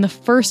 and the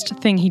first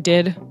thing he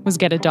did was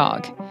get a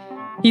dog.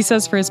 He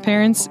says for his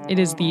parents, it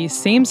is the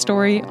same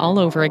story all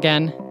over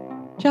again,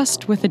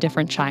 just with a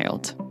different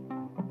child.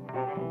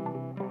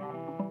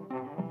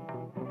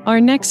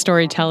 Our next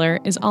storyteller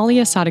is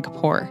Alia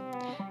Sadegpour.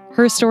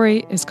 Her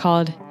story is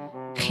called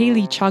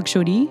Kheli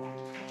Chagshodi,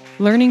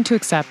 Learning to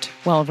Accept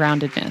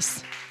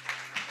Well-Roundedness.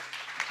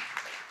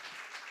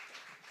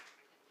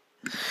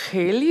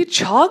 خیلی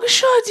چاق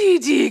شدی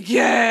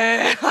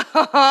دیگه.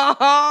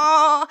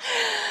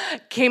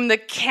 Came the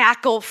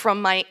cackle from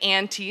my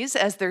aunties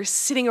as they're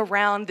sitting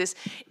around this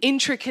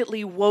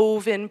intricately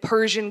woven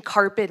Persian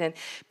carpet and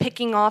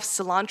picking off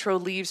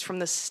cilantro leaves from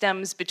the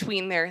stems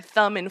between their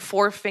thumb and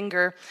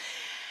forefinger.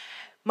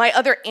 My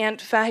other aunt,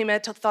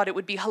 Fahime, thought it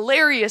would be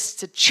hilarious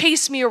to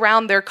chase me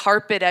around their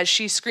carpet as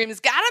she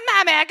screams, got a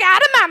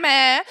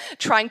mama,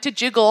 trying to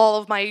jiggle all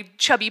of my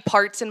chubby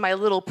parts and my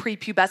little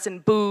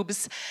prepubescent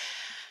boobs.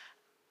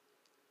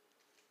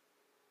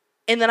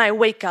 And then I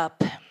wake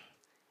up,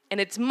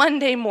 and it's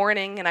Monday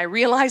morning, and I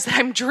realize that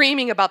I'm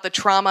dreaming about the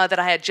trauma that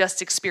I had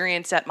just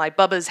experienced at my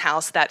Bubba's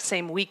house that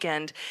same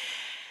weekend.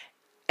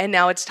 And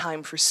now it's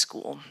time for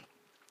school.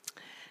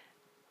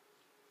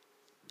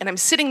 And I'm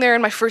sitting there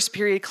in my first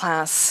period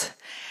class,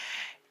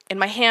 and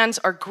my hands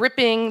are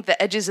gripping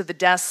the edges of the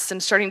desks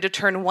and starting to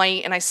turn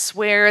white, and I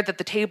swear that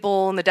the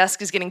table and the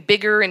desk is getting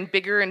bigger and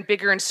bigger and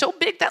bigger, and so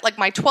big that like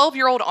my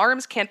 12-year-old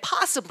arms can't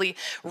possibly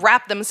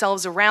wrap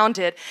themselves around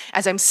it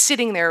as I'm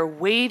sitting there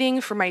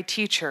waiting for my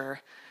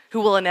teacher,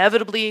 who will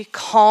inevitably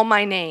call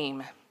my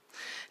name,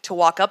 to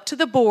walk up to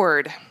the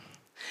board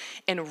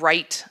and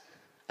write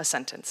a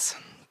sentence.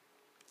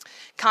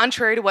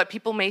 Contrary to what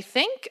people may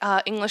think,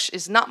 English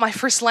is not my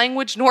first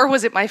language, nor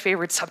was it my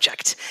favorite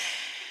subject.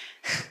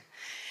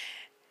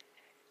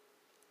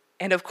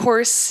 And of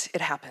course, it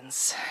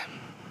happens.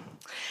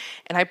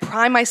 And I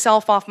pry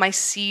myself off my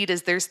seat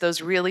as there's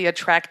those really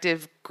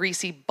attractive,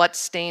 greasy butt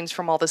stains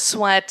from all the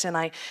sweat, and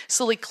I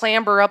slowly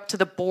clamber up to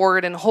the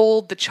board and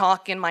hold the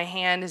chalk in my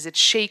hand as it's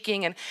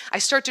shaking, and I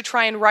start to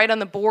try and write on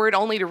the board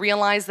only to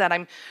realize that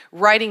I'm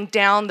writing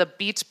down the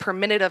beats per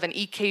minute of an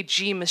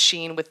EKG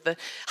machine with the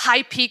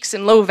high peaks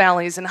and low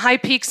valleys and high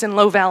peaks and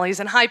low valleys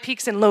and high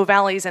peaks and low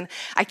valleys, and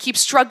I keep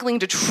struggling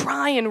to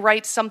try and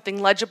write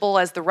something legible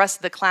as the rest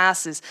of the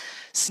class is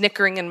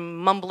snickering and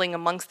mumbling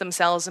amongst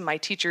themselves, and my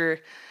teacher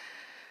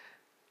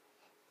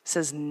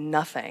says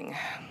nothing.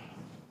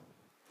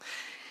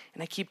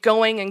 And I keep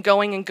going and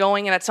going and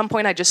going, and at some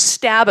point I just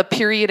stab a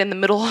period in the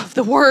middle of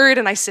the word,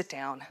 and I sit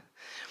down.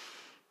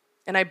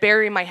 And I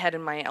bury my head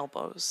in my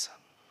elbows.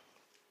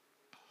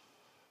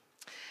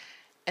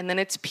 And then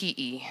it's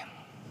PE,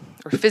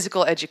 or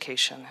physical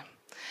education.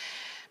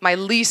 My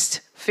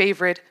least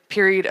favorite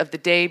period of the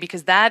day,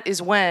 because that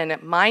is when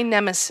my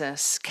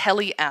nemesis,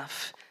 Kelly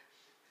F.,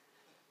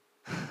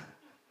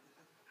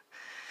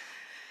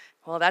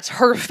 well, that's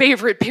her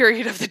favorite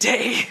period of the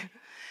day.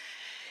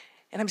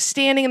 And I'm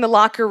standing in the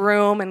locker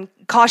room and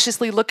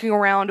cautiously looking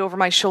around over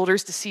my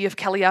shoulders to see if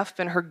Kelly F.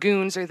 and her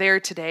goons are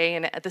there today.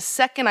 And at the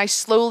second I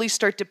slowly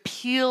start to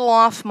peel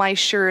off my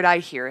shirt, I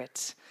hear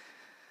it.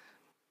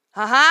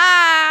 Ha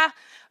ha!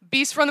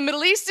 Beast from the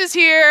Middle East is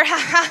here! Ha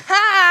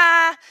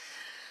ha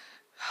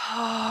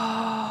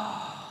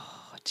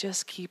ha! Oh,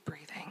 just keep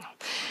breathing.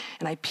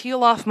 And I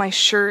peel off my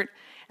shirt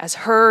as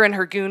her and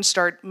her goons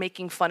start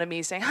making fun of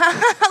me, saying, "Ha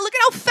ha ha, look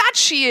at how fat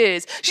she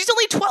is. She's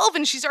only 12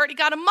 and she's already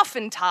got a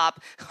muffin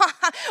top.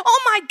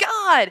 Oh my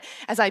God."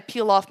 As I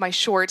peel off my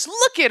shorts,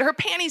 "Look at her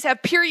panties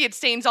have period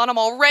stains on them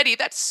already.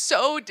 That's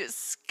so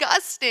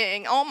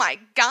disgusting. Oh my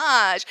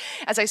gosh."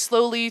 As I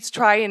slowly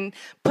try and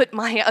put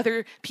my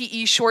other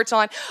PE shorts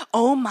on,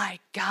 "Oh my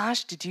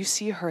gosh, did you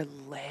see her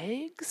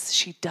legs?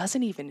 She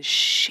doesn't even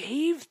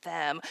shave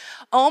them.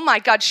 Oh my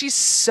God, she's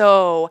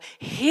so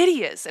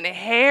hideous and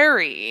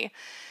hairy."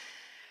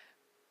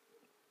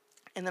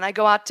 And then I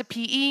go out to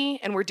PE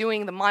and we're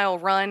doing the mile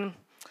run,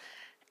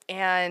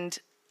 and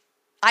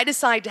I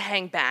decide to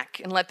hang back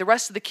and let the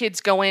rest of the kids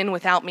go in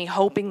without me,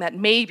 hoping that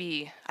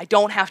maybe I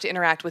don't have to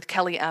interact with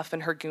Kelly F.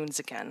 and her goons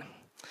again.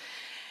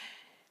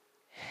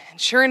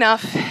 And sure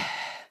enough,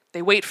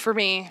 they wait for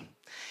me.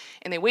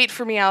 And they wait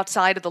for me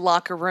outside of the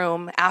locker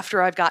room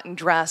after I've gotten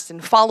dressed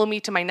and follow me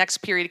to my next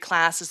period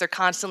class as they're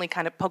constantly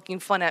kind of poking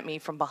fun at me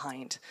from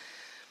behind.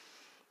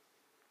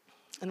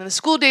 And then the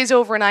school day's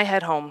over and I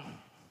head home.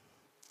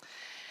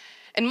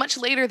 And much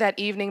later that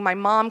evening, my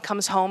mom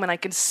comes home and I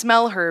can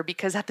smell her,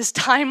 because at this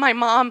time my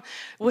mom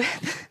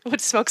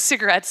would smoke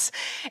cigarettes,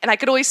 and I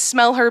could always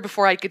smell her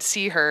before I could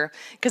see her,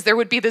 because there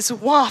would be this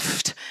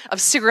waft of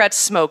cigarette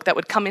smoke that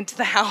would come into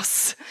the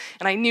house,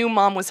 and I knew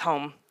Mom was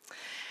home.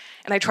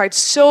 And I tried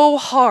so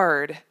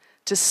hard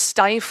to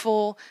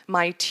stifle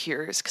my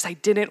tears because I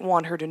didn't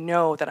want her to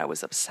know that I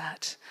was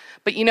upset.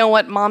 But you know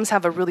what? Moms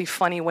have a really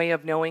funny way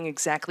of knowing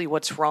exactly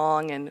what's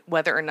wrong and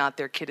whether or not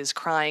their kid is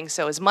crying.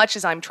 So as much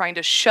as I'm trying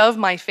to shove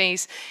my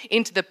face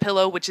into the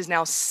pillow, which is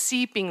now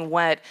seeping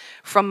wet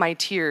from my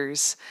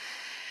tears,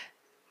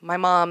 my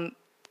mom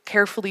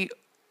carefully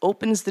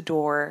opens the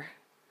door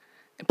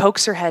and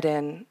pokes her head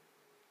in.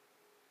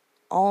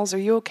 "Alls, are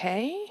you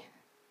okay?"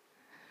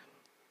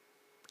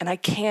 And I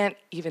can't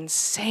even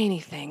say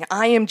anything.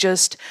 I am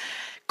just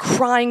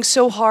crying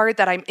so hard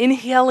that I'm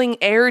inhaling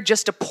air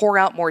just to pour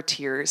out more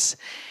tears.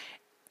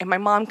 And my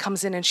mom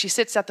comes in and she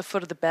sits at the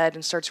foot of the bed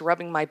and starts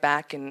rubbing my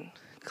back in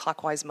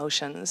clockwise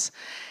motions.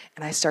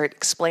 And I start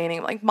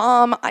explaining, like,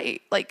 "Mom,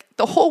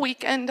 the whole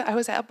weekend I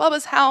was at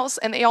Bubba's house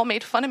and they all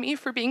made fun of me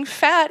for being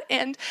fat.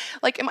 And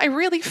am I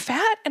really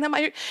fat? And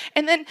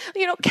then,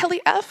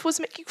 Kelly F was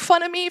making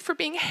fun of me for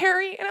being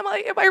hairy. And am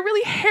I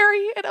really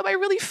hairy? And am I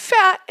really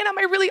fat? And am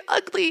I really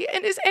ugly?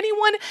 And is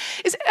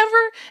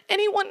ever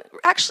anyone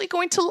actually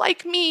going to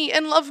like me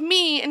and love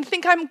me and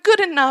think I'm good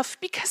enough?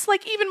 Because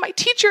even my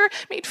teacher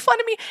made fun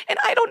of me and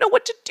I don't know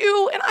what to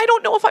do and I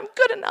don't know if I'm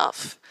good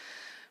enough."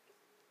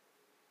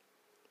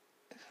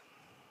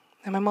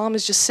 And my mom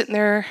is just sitting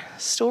there,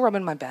 still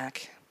rubbing my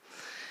back.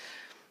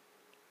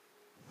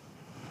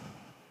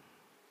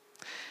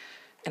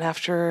 And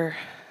after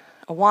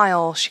a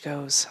while, she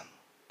goes,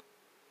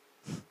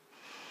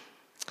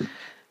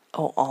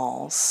 "Oh,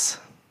 Alls,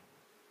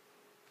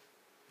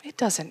 it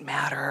doesn't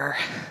matter.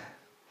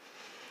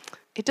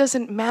 It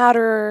doesn't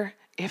matter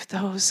if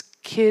those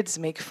kids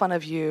make fun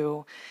of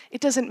you.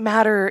 It doesn't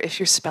matter if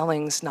your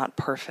spelling's not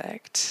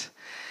perfect.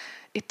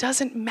 It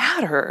doesn't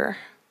matter.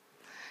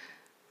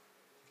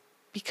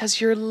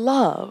 Because you're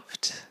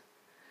loved,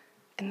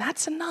 and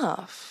that's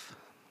enough."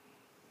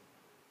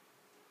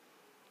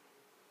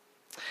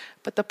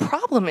 But the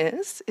problem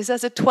is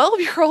as a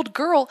 12-year-old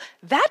girl,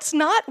 that's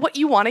not what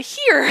you want to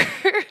hear.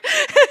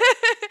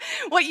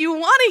 What you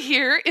want to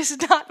hear is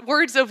not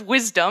words of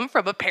wisdom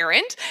from a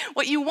parent.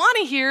 What you want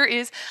to hear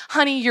is,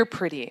 "Honey, you're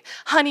pretty.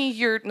 Honey,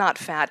 you're not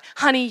fat.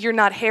 Honey, you're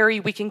not hairy.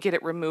 We can get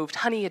it removed.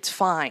 Honey, it's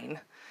fine."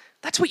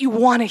 That's what you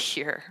want to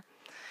hear.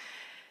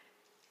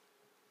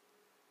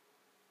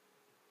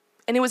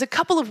 And it was a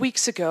couple of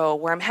weeks ago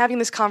where I'm having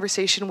this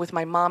conversation with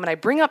my mom, and I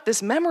bring up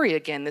this memory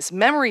again, this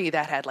memory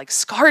that had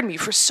scarred me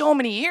for so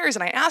many years.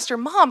 And I asked her,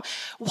 "Mom,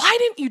 why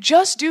didn't you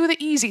just do the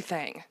easy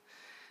thing?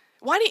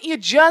 Why didn't you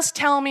just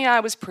tell me I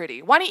was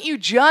pretty? Why didn't you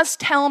just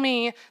tell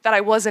me that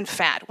I wasn't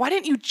fat? Why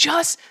didn't you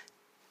just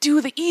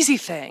do the easy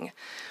thing?"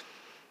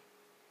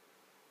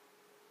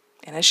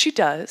 And as she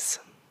does,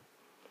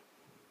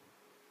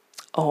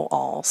 "Oh,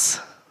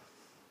 Alls,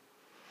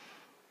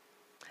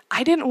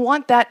 I didn't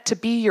want that to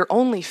be your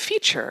only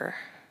feature.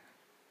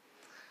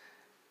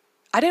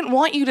 I didn't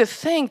want you to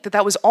think that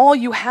that was all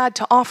you had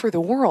to offer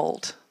the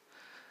world.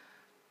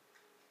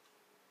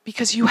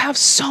 Because you have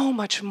so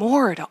much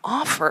more to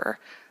offer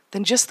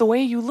than just the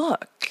way you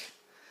look."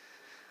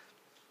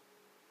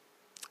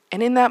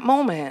 And in that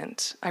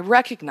moment, I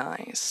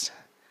recognized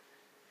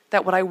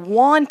that what I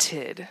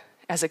wanted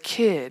as a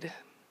kid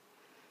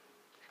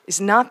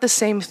is not the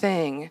same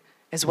thing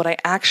as what I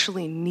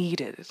actually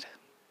needed.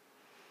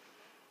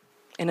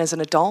 And as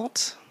an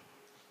adult,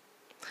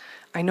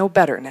 I know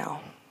better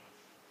now.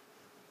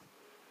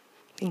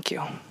 Thank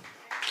you.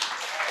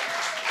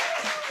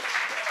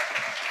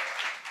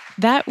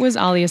 That was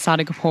Alia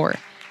Sada Kapoor,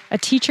 a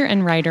teacher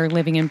and writer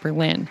living in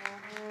Berlin.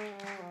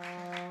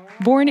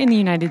 Born in the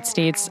United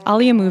States,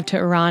 Alia moved to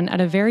Iran at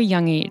a very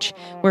young age,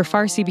 where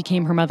Farsi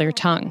became her mother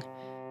tongue.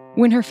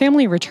 When her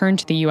family returned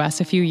to the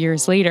U.S. a few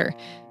years later,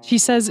 she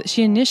says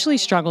she initially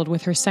struggled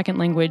with her second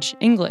language,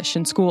 English,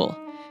 in school.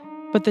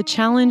 But the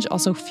challenge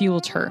also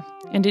fueled her,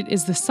 and it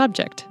is the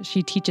subject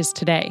she teaches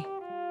today.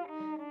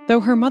 Though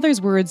her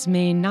mother's words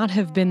may not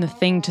have been the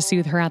thing to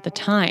soothe her at the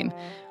time,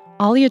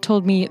 Alia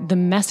told me the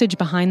message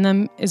behind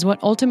them is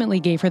what ultimately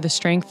gave her the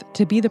strength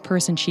to be the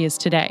person she is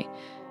today,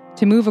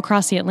 to move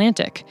across the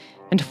Atlantic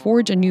and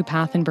forge a new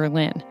path in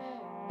Berlin,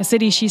 a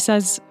city she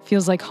says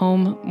feels like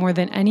home more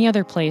than any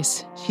other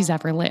place she's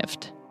ever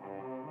lived.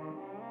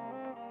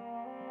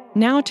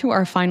 Now to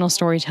our final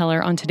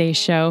storyteller on today's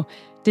show,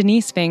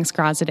 Denise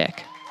Vangs-Grazidik.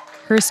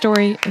 Her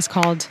story is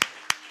called,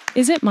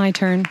 Is It My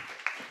Turn?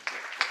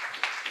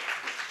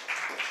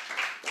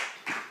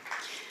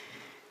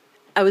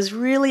 I was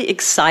really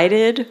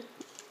excited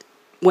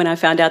when I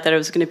found out that I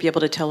was going to be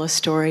able to tell a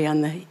story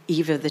on the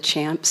eve of the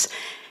champs.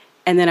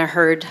 And then I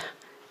heard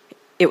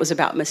it was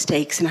about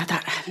mistakes, and I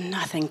thought, I have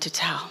nothing to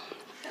tell.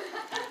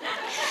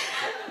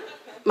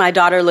 My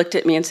daughter looked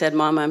at me and said,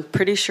 Mom, I'm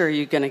pretty sure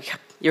you're going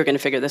to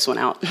figure this one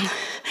out.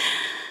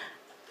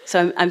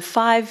 So I'm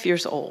 5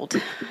 years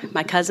old.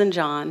 My cousin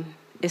John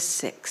is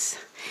 6.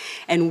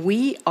 And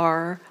we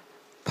are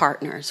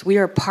partners. We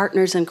are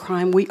partners in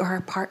crime. We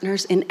are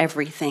partners in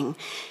everything.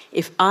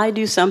 If I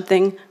do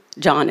something,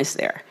 John is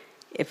there.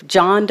 If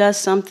John does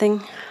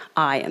something,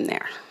 I am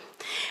there.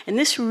 And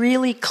this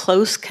really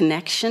close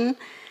connection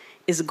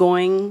is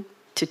going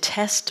to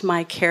test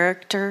my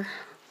character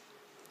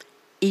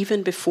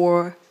even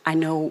before I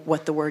know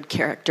what the word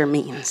character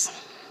means.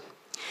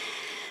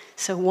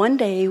 So one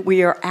day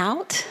we are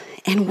out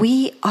and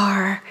we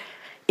are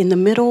in the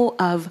middle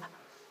of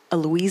a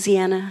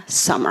Louisiana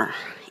summer.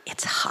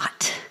 It's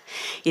hot,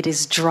 it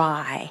is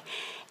dry,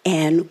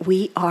 and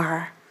we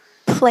are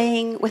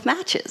playing with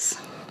matches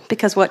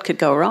because what could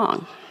go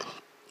wrong?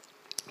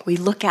 We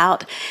look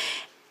out,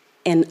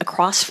 and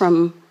across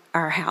from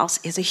our house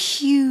is a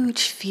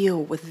huge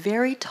field with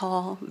very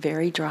tall,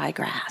 very dry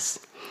grass.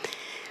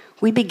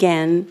 We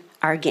began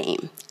our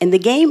game, and the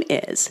game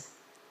is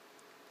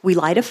we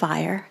light a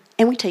fire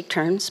and we take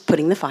turns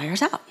putting the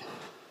fires out.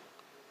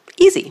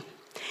 Easy.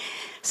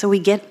 So we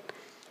get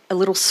a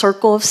little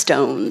circle of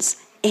stones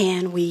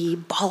and we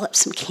ball up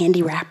some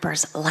candy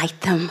wrappers,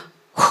 light them,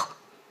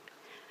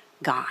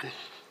 gone.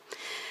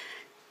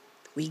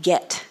 We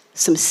get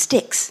some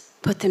sticks,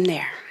 put them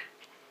there,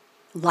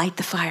 light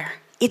the fire.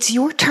 It's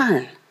your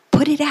turn,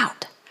 put it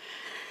out.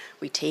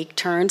 We take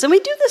turns, and we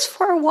do this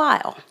for a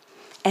while.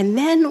 And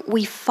then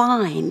we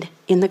find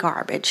in the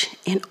garbage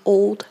an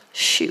old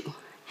shoe.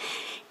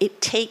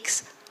 It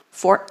takes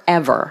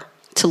forever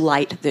to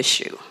light this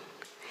shoe.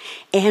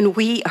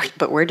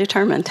 But we're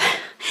determined.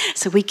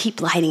 So we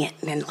keep lighting it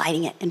and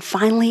lighting it, and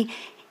finally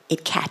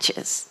it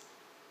catches.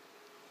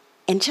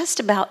 And just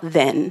about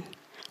then,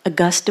 a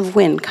gust of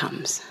wind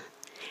comes,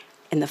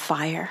 and the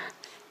fire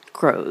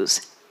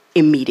grows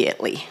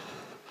immediately.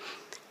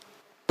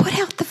 Put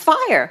out the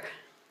fire.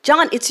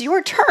 John, it's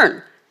your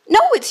turn. No,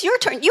 it's your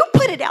turn. You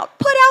put it out.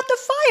 Put out the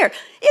fire.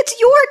 It's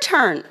your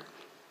turn.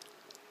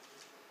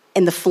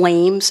 And the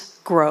flames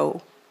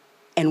grow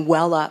and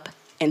well up,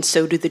 and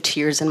so do the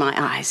tears in my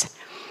eyes.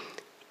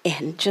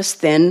 And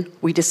just then,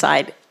 we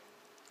decide,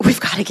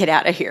 we've got to get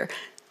out of here.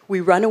 We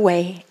run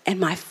away, and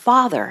my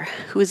father,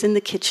 who is in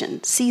the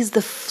kitchen, sees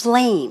the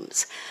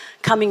flames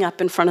coming up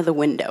in front of the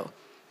window.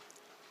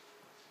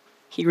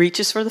 He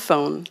reaches for the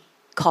phone,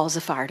 calls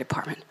the fire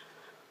department.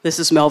 This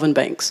is Melvin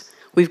Banks.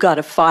 We've got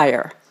a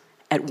fire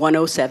at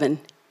 107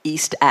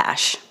 East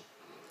Ash.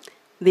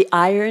 The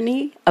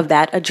irony of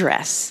that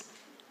address,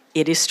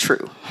 it is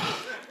true.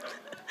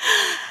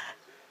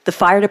 The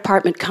fire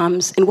department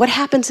comes, and what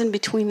happens in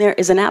between there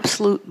is an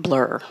absolute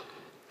blur.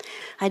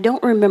 I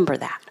don't remember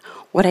that.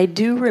 What I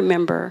do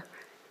remember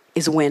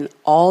is when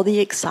all the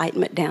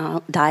excitement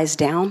dies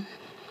down,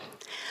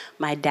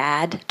 my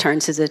dad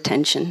turns his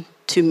attention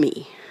to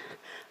me,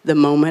 the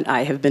moment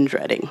I have been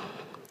dreading.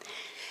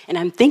 And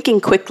I'm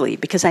thinking quickly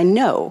because I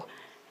know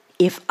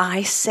if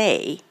I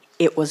say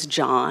it was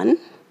John,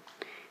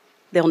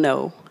 they'll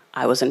know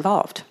I was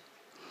involved.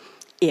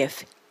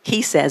 If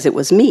he says it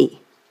was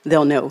me,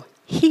 they'll know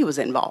he was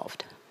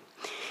involved.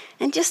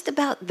 And just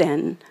about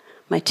then,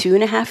 my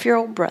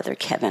 2.5-year-old brother,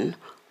 Kevin,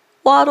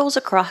 waddles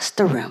across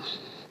the room,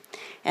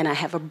 and I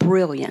have a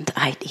brilliant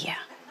idea.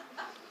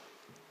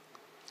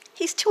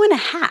 He's 2.5.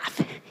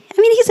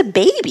 I mean, he's a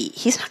baby.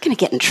 He's not going to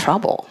get in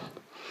trouble.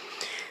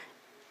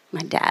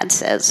 My dad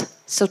says,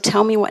 so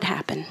tell me what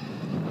happened.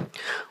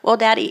 Well,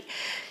 Daddy,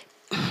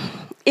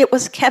 it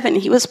was Kevin.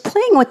 He was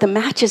playing with the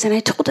matches, and I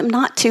told him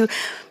not to.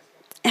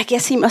 I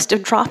guess he must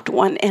have dropped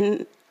one,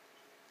 and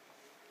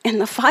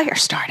the fire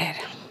started.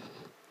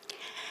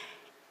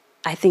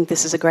 I think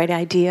this is a great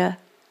idea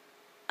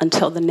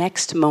until the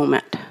next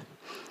moment,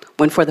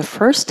 when for the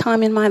first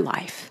time in my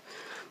life,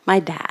 my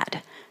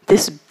dad,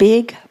 this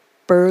big,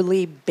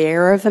 burly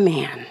bear of a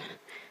man,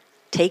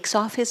 takes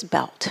off his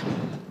belt,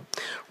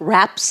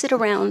 wraps it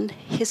around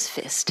his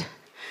fist,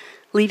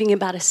 leaving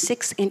about a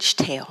 6-inch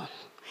tail,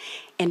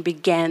 and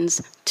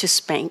begins to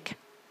spank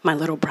my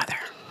little brother.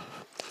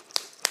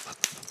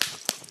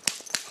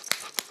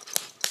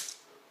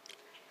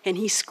 And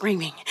he's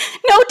screaming,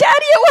 no,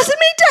 Daddy, it wasn't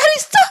me. Daddy,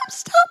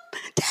 stop.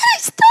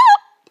 stop.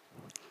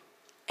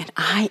 And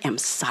I am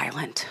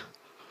silent.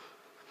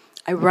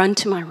 I run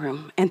to my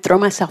room and throw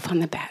myself on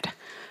the bed,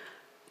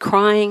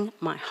 crying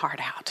my heart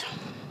out.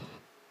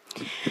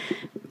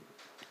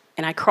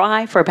 And I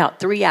cry for about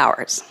 3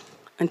 hours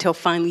until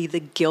finally the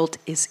guilt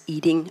is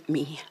eating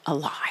me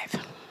alive.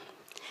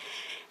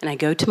 And I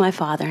go to my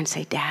father and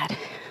say, Dad,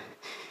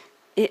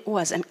 it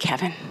wasn't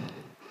Kevin.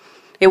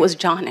 It was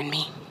John and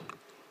me.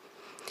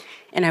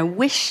 And I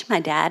wish my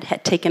dad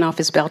had taken off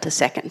his belt a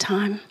second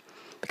time,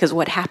 because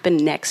what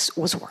happened next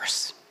was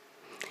worse.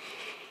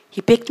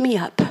 He picked me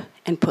up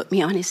and put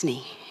me on his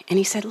knee, and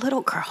he said,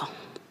 little girl,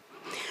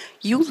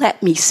 you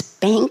let me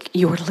spank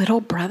your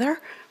little brother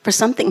for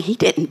something he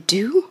didn't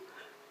do?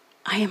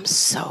 I am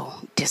so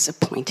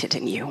disappointed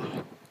in you.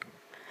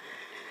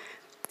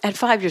 At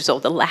 5 years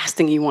old, the last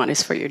thing you want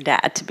is for your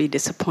dad to be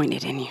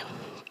disappointed in you.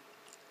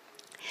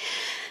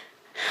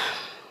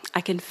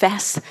 I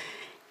confess,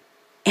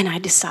 and I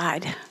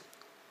decide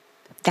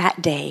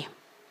that day,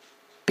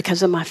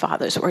 because of my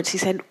father's words, he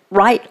said,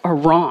 right or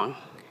wrong,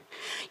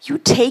 you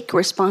take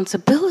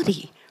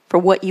responsibility for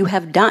what you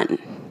have done.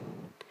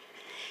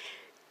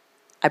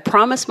 I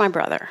promised my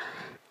brother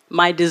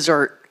my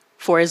dessert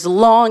for as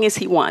long as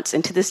he wants.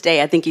 And to this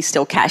day, I think he's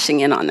still cashing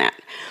in on that.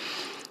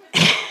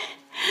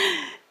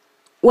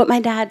 What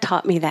my dad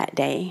taught me that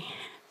day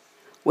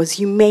was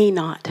you may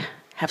not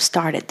have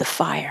started the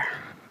fire,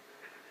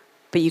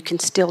 but you can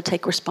still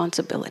take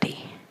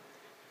responsibility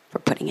for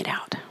putting it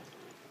out.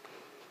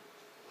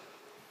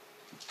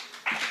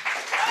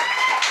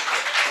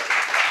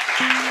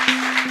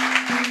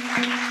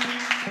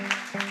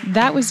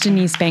 That was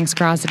Denise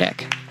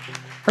Banks-Grozadick.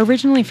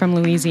 Originally from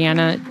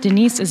Louisiana,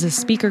 Denise is a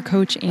speaker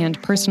coach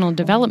and personal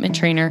development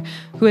trainer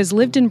who has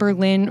lived in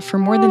Berlin for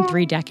more than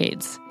 3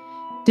 decades.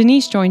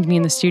 Denise joined me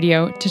in the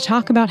studio to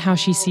talk about how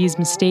she sees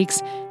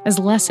mistakes as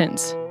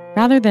lessons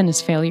rather than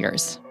as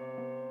failures.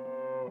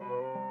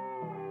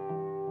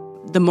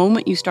 The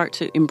moment you start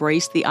to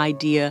embrace the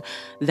idea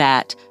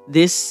that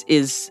this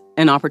is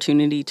an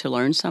opportunity to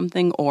learn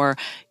something, or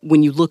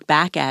when you look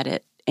back at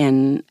it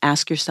and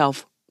ask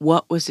yourself,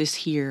 what was this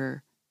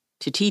here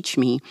to teach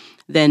me,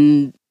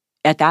 then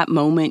at that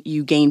moment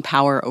you gain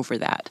power over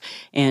that.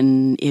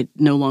 And it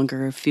no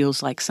longer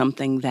feels like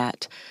something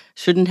that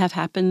shouldn't have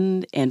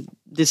happened. And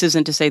this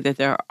isn't to say that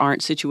there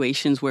aren't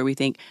situations where we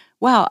think,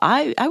 wow,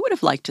 I would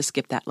have liked to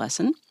skip that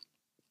lesson.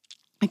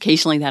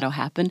 Occasionally that'll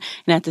happen.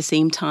 And at the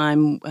same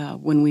time,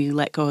 when we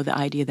let go of the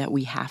idea that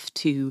we have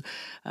to,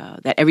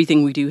 that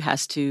everything we do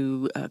has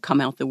to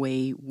come out the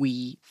way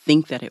we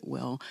think that it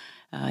will,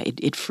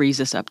 it frees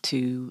us up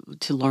to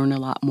learn a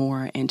lot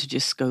more and to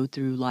just go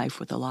through life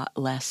with a lot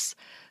less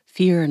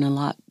fear and a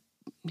lot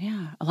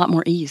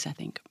more ease, I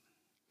think.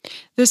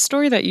 This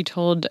story that you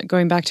told,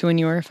 going back to when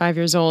you were 5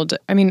 years old,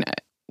 I mean,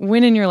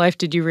 when in your life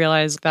did you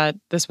realize that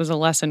this was a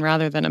lesson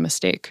rather than a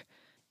mistake?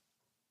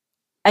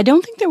 I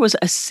don't think there was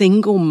a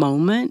single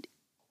moment.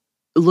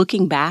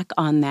 Looking back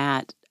on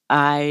that,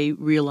 I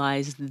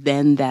realized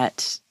then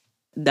that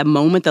the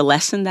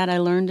lesson that I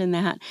learned in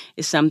that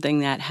is something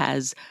that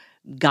has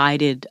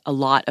guided a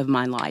lot of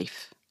my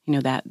life. You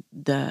know, that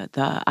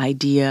the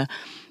idea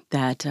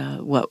that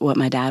what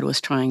my dad was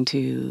trying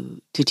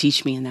to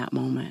teach me in that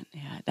moment.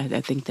 Yeah,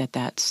 I think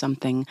that's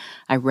something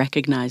I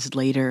recognized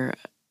later.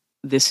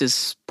 This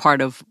is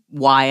part of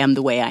why I'm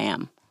the way I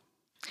am.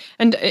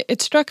 And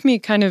it struck me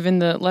kind of in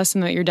the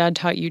lesson that your dad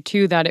taught you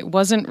too, that it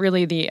wasn't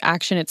really the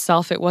action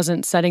itself. It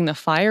wasn't setting the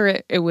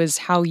fire. It was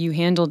how you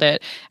handled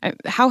it.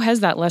 How has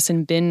that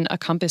lesson been a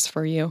compass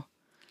for you?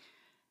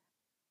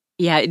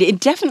 Yeah, it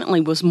definitely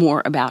was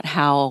more about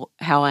how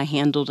I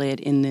handled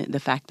it, in the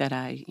fact that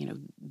I,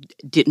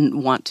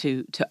 didn't want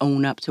to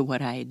own up to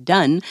what I had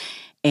done,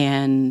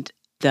 and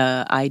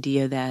the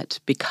idea that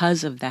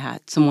because of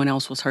that, someone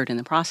else was hurt in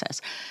the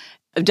process.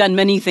 I've done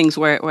many things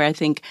where I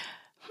think,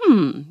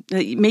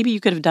 maybe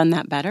you could have done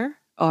that better,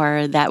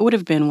 or that would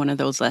have been one of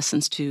those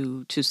lessons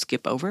to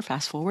skip over,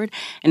 fast forward.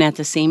 And at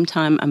the same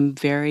time, I'm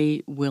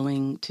very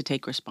willing to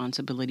take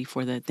responsibility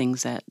for the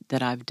things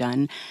that I've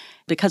done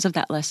because of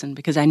that lesson,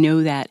 because I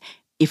know that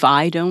if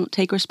I don't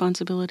take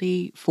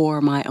responsibility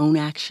for my own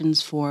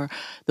actions, for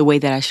the way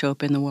that I show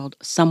up in the world,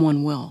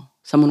 someone will.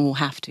 Someone will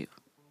have to.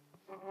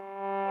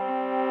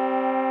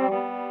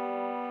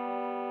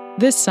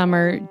 This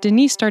summer,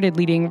 Denise started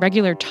leading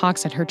regular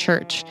talks at her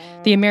church,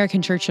 the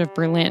American Church of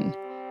Berlin.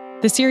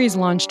 The series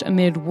launched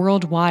amid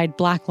worldwide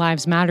Black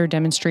Lives Matter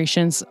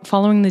demonstrations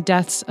following the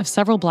deaths of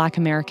several Black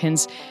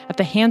Americans at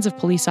the hands of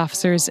police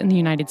officers in the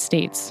United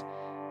States.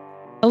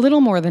 A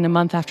little more than a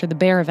month after the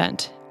Bear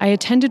event, I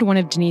attended one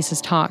of Denise's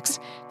talks,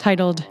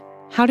 titled,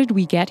 "How Did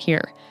We Get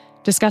Here?"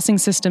 Discussing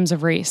Systems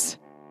of Race.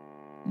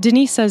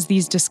 Denise says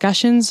these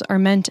discussions are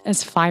meant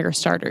as fire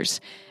starters,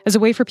 as a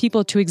way for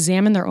people to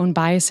examine their own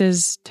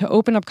biases, to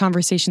open up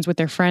conversations with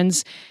their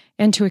friends,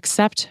 and to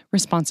accept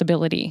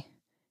responsibility.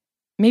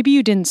 Maybe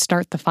you didn't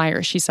start the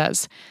fire, she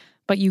says,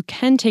 but you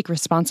can take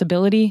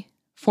responsibility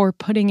for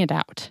putting it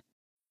out.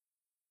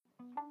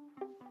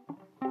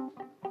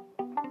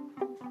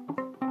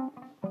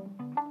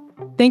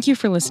 Thank you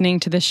for listening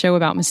to this show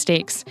about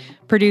mistakes,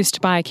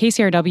 produced by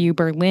KCRW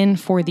Berlin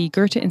for the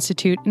Goethe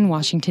Institute in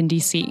Washington,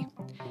 D.C.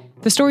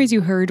 The stories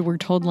you heard were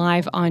told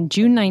live on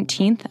June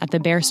 19th at the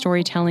Bear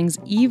Storytelling's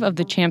Eve of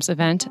the Champs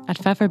event at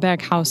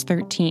Pfefferberg House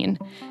 13.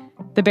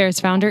 The Bear's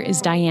founder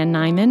is Diane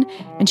Nyman,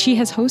 and she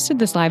has hosted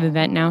this live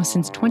event now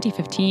since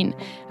 2015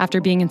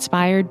 after being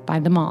inspired by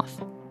the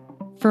moth.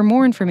 For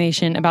more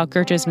information about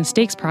Goethe's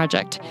Mistakes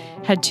Project,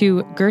 head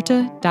to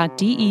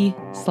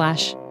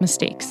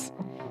goethe.de/mistakes.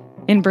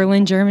 In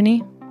Berlin,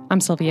 Germany,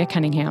 I'm Sylvia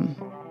Cunningham.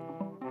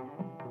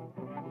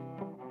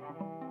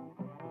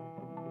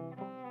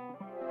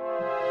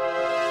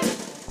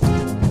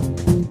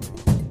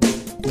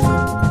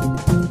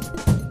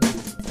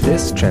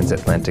 This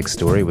transatlantic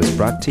story was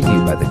brought to you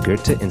by the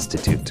Goethe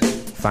Institute.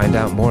 Find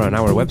out more on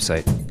our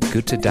website,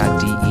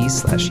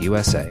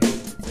 goethe.de/USA.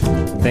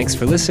 Thanks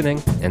for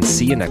listening, and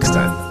see you next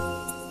time.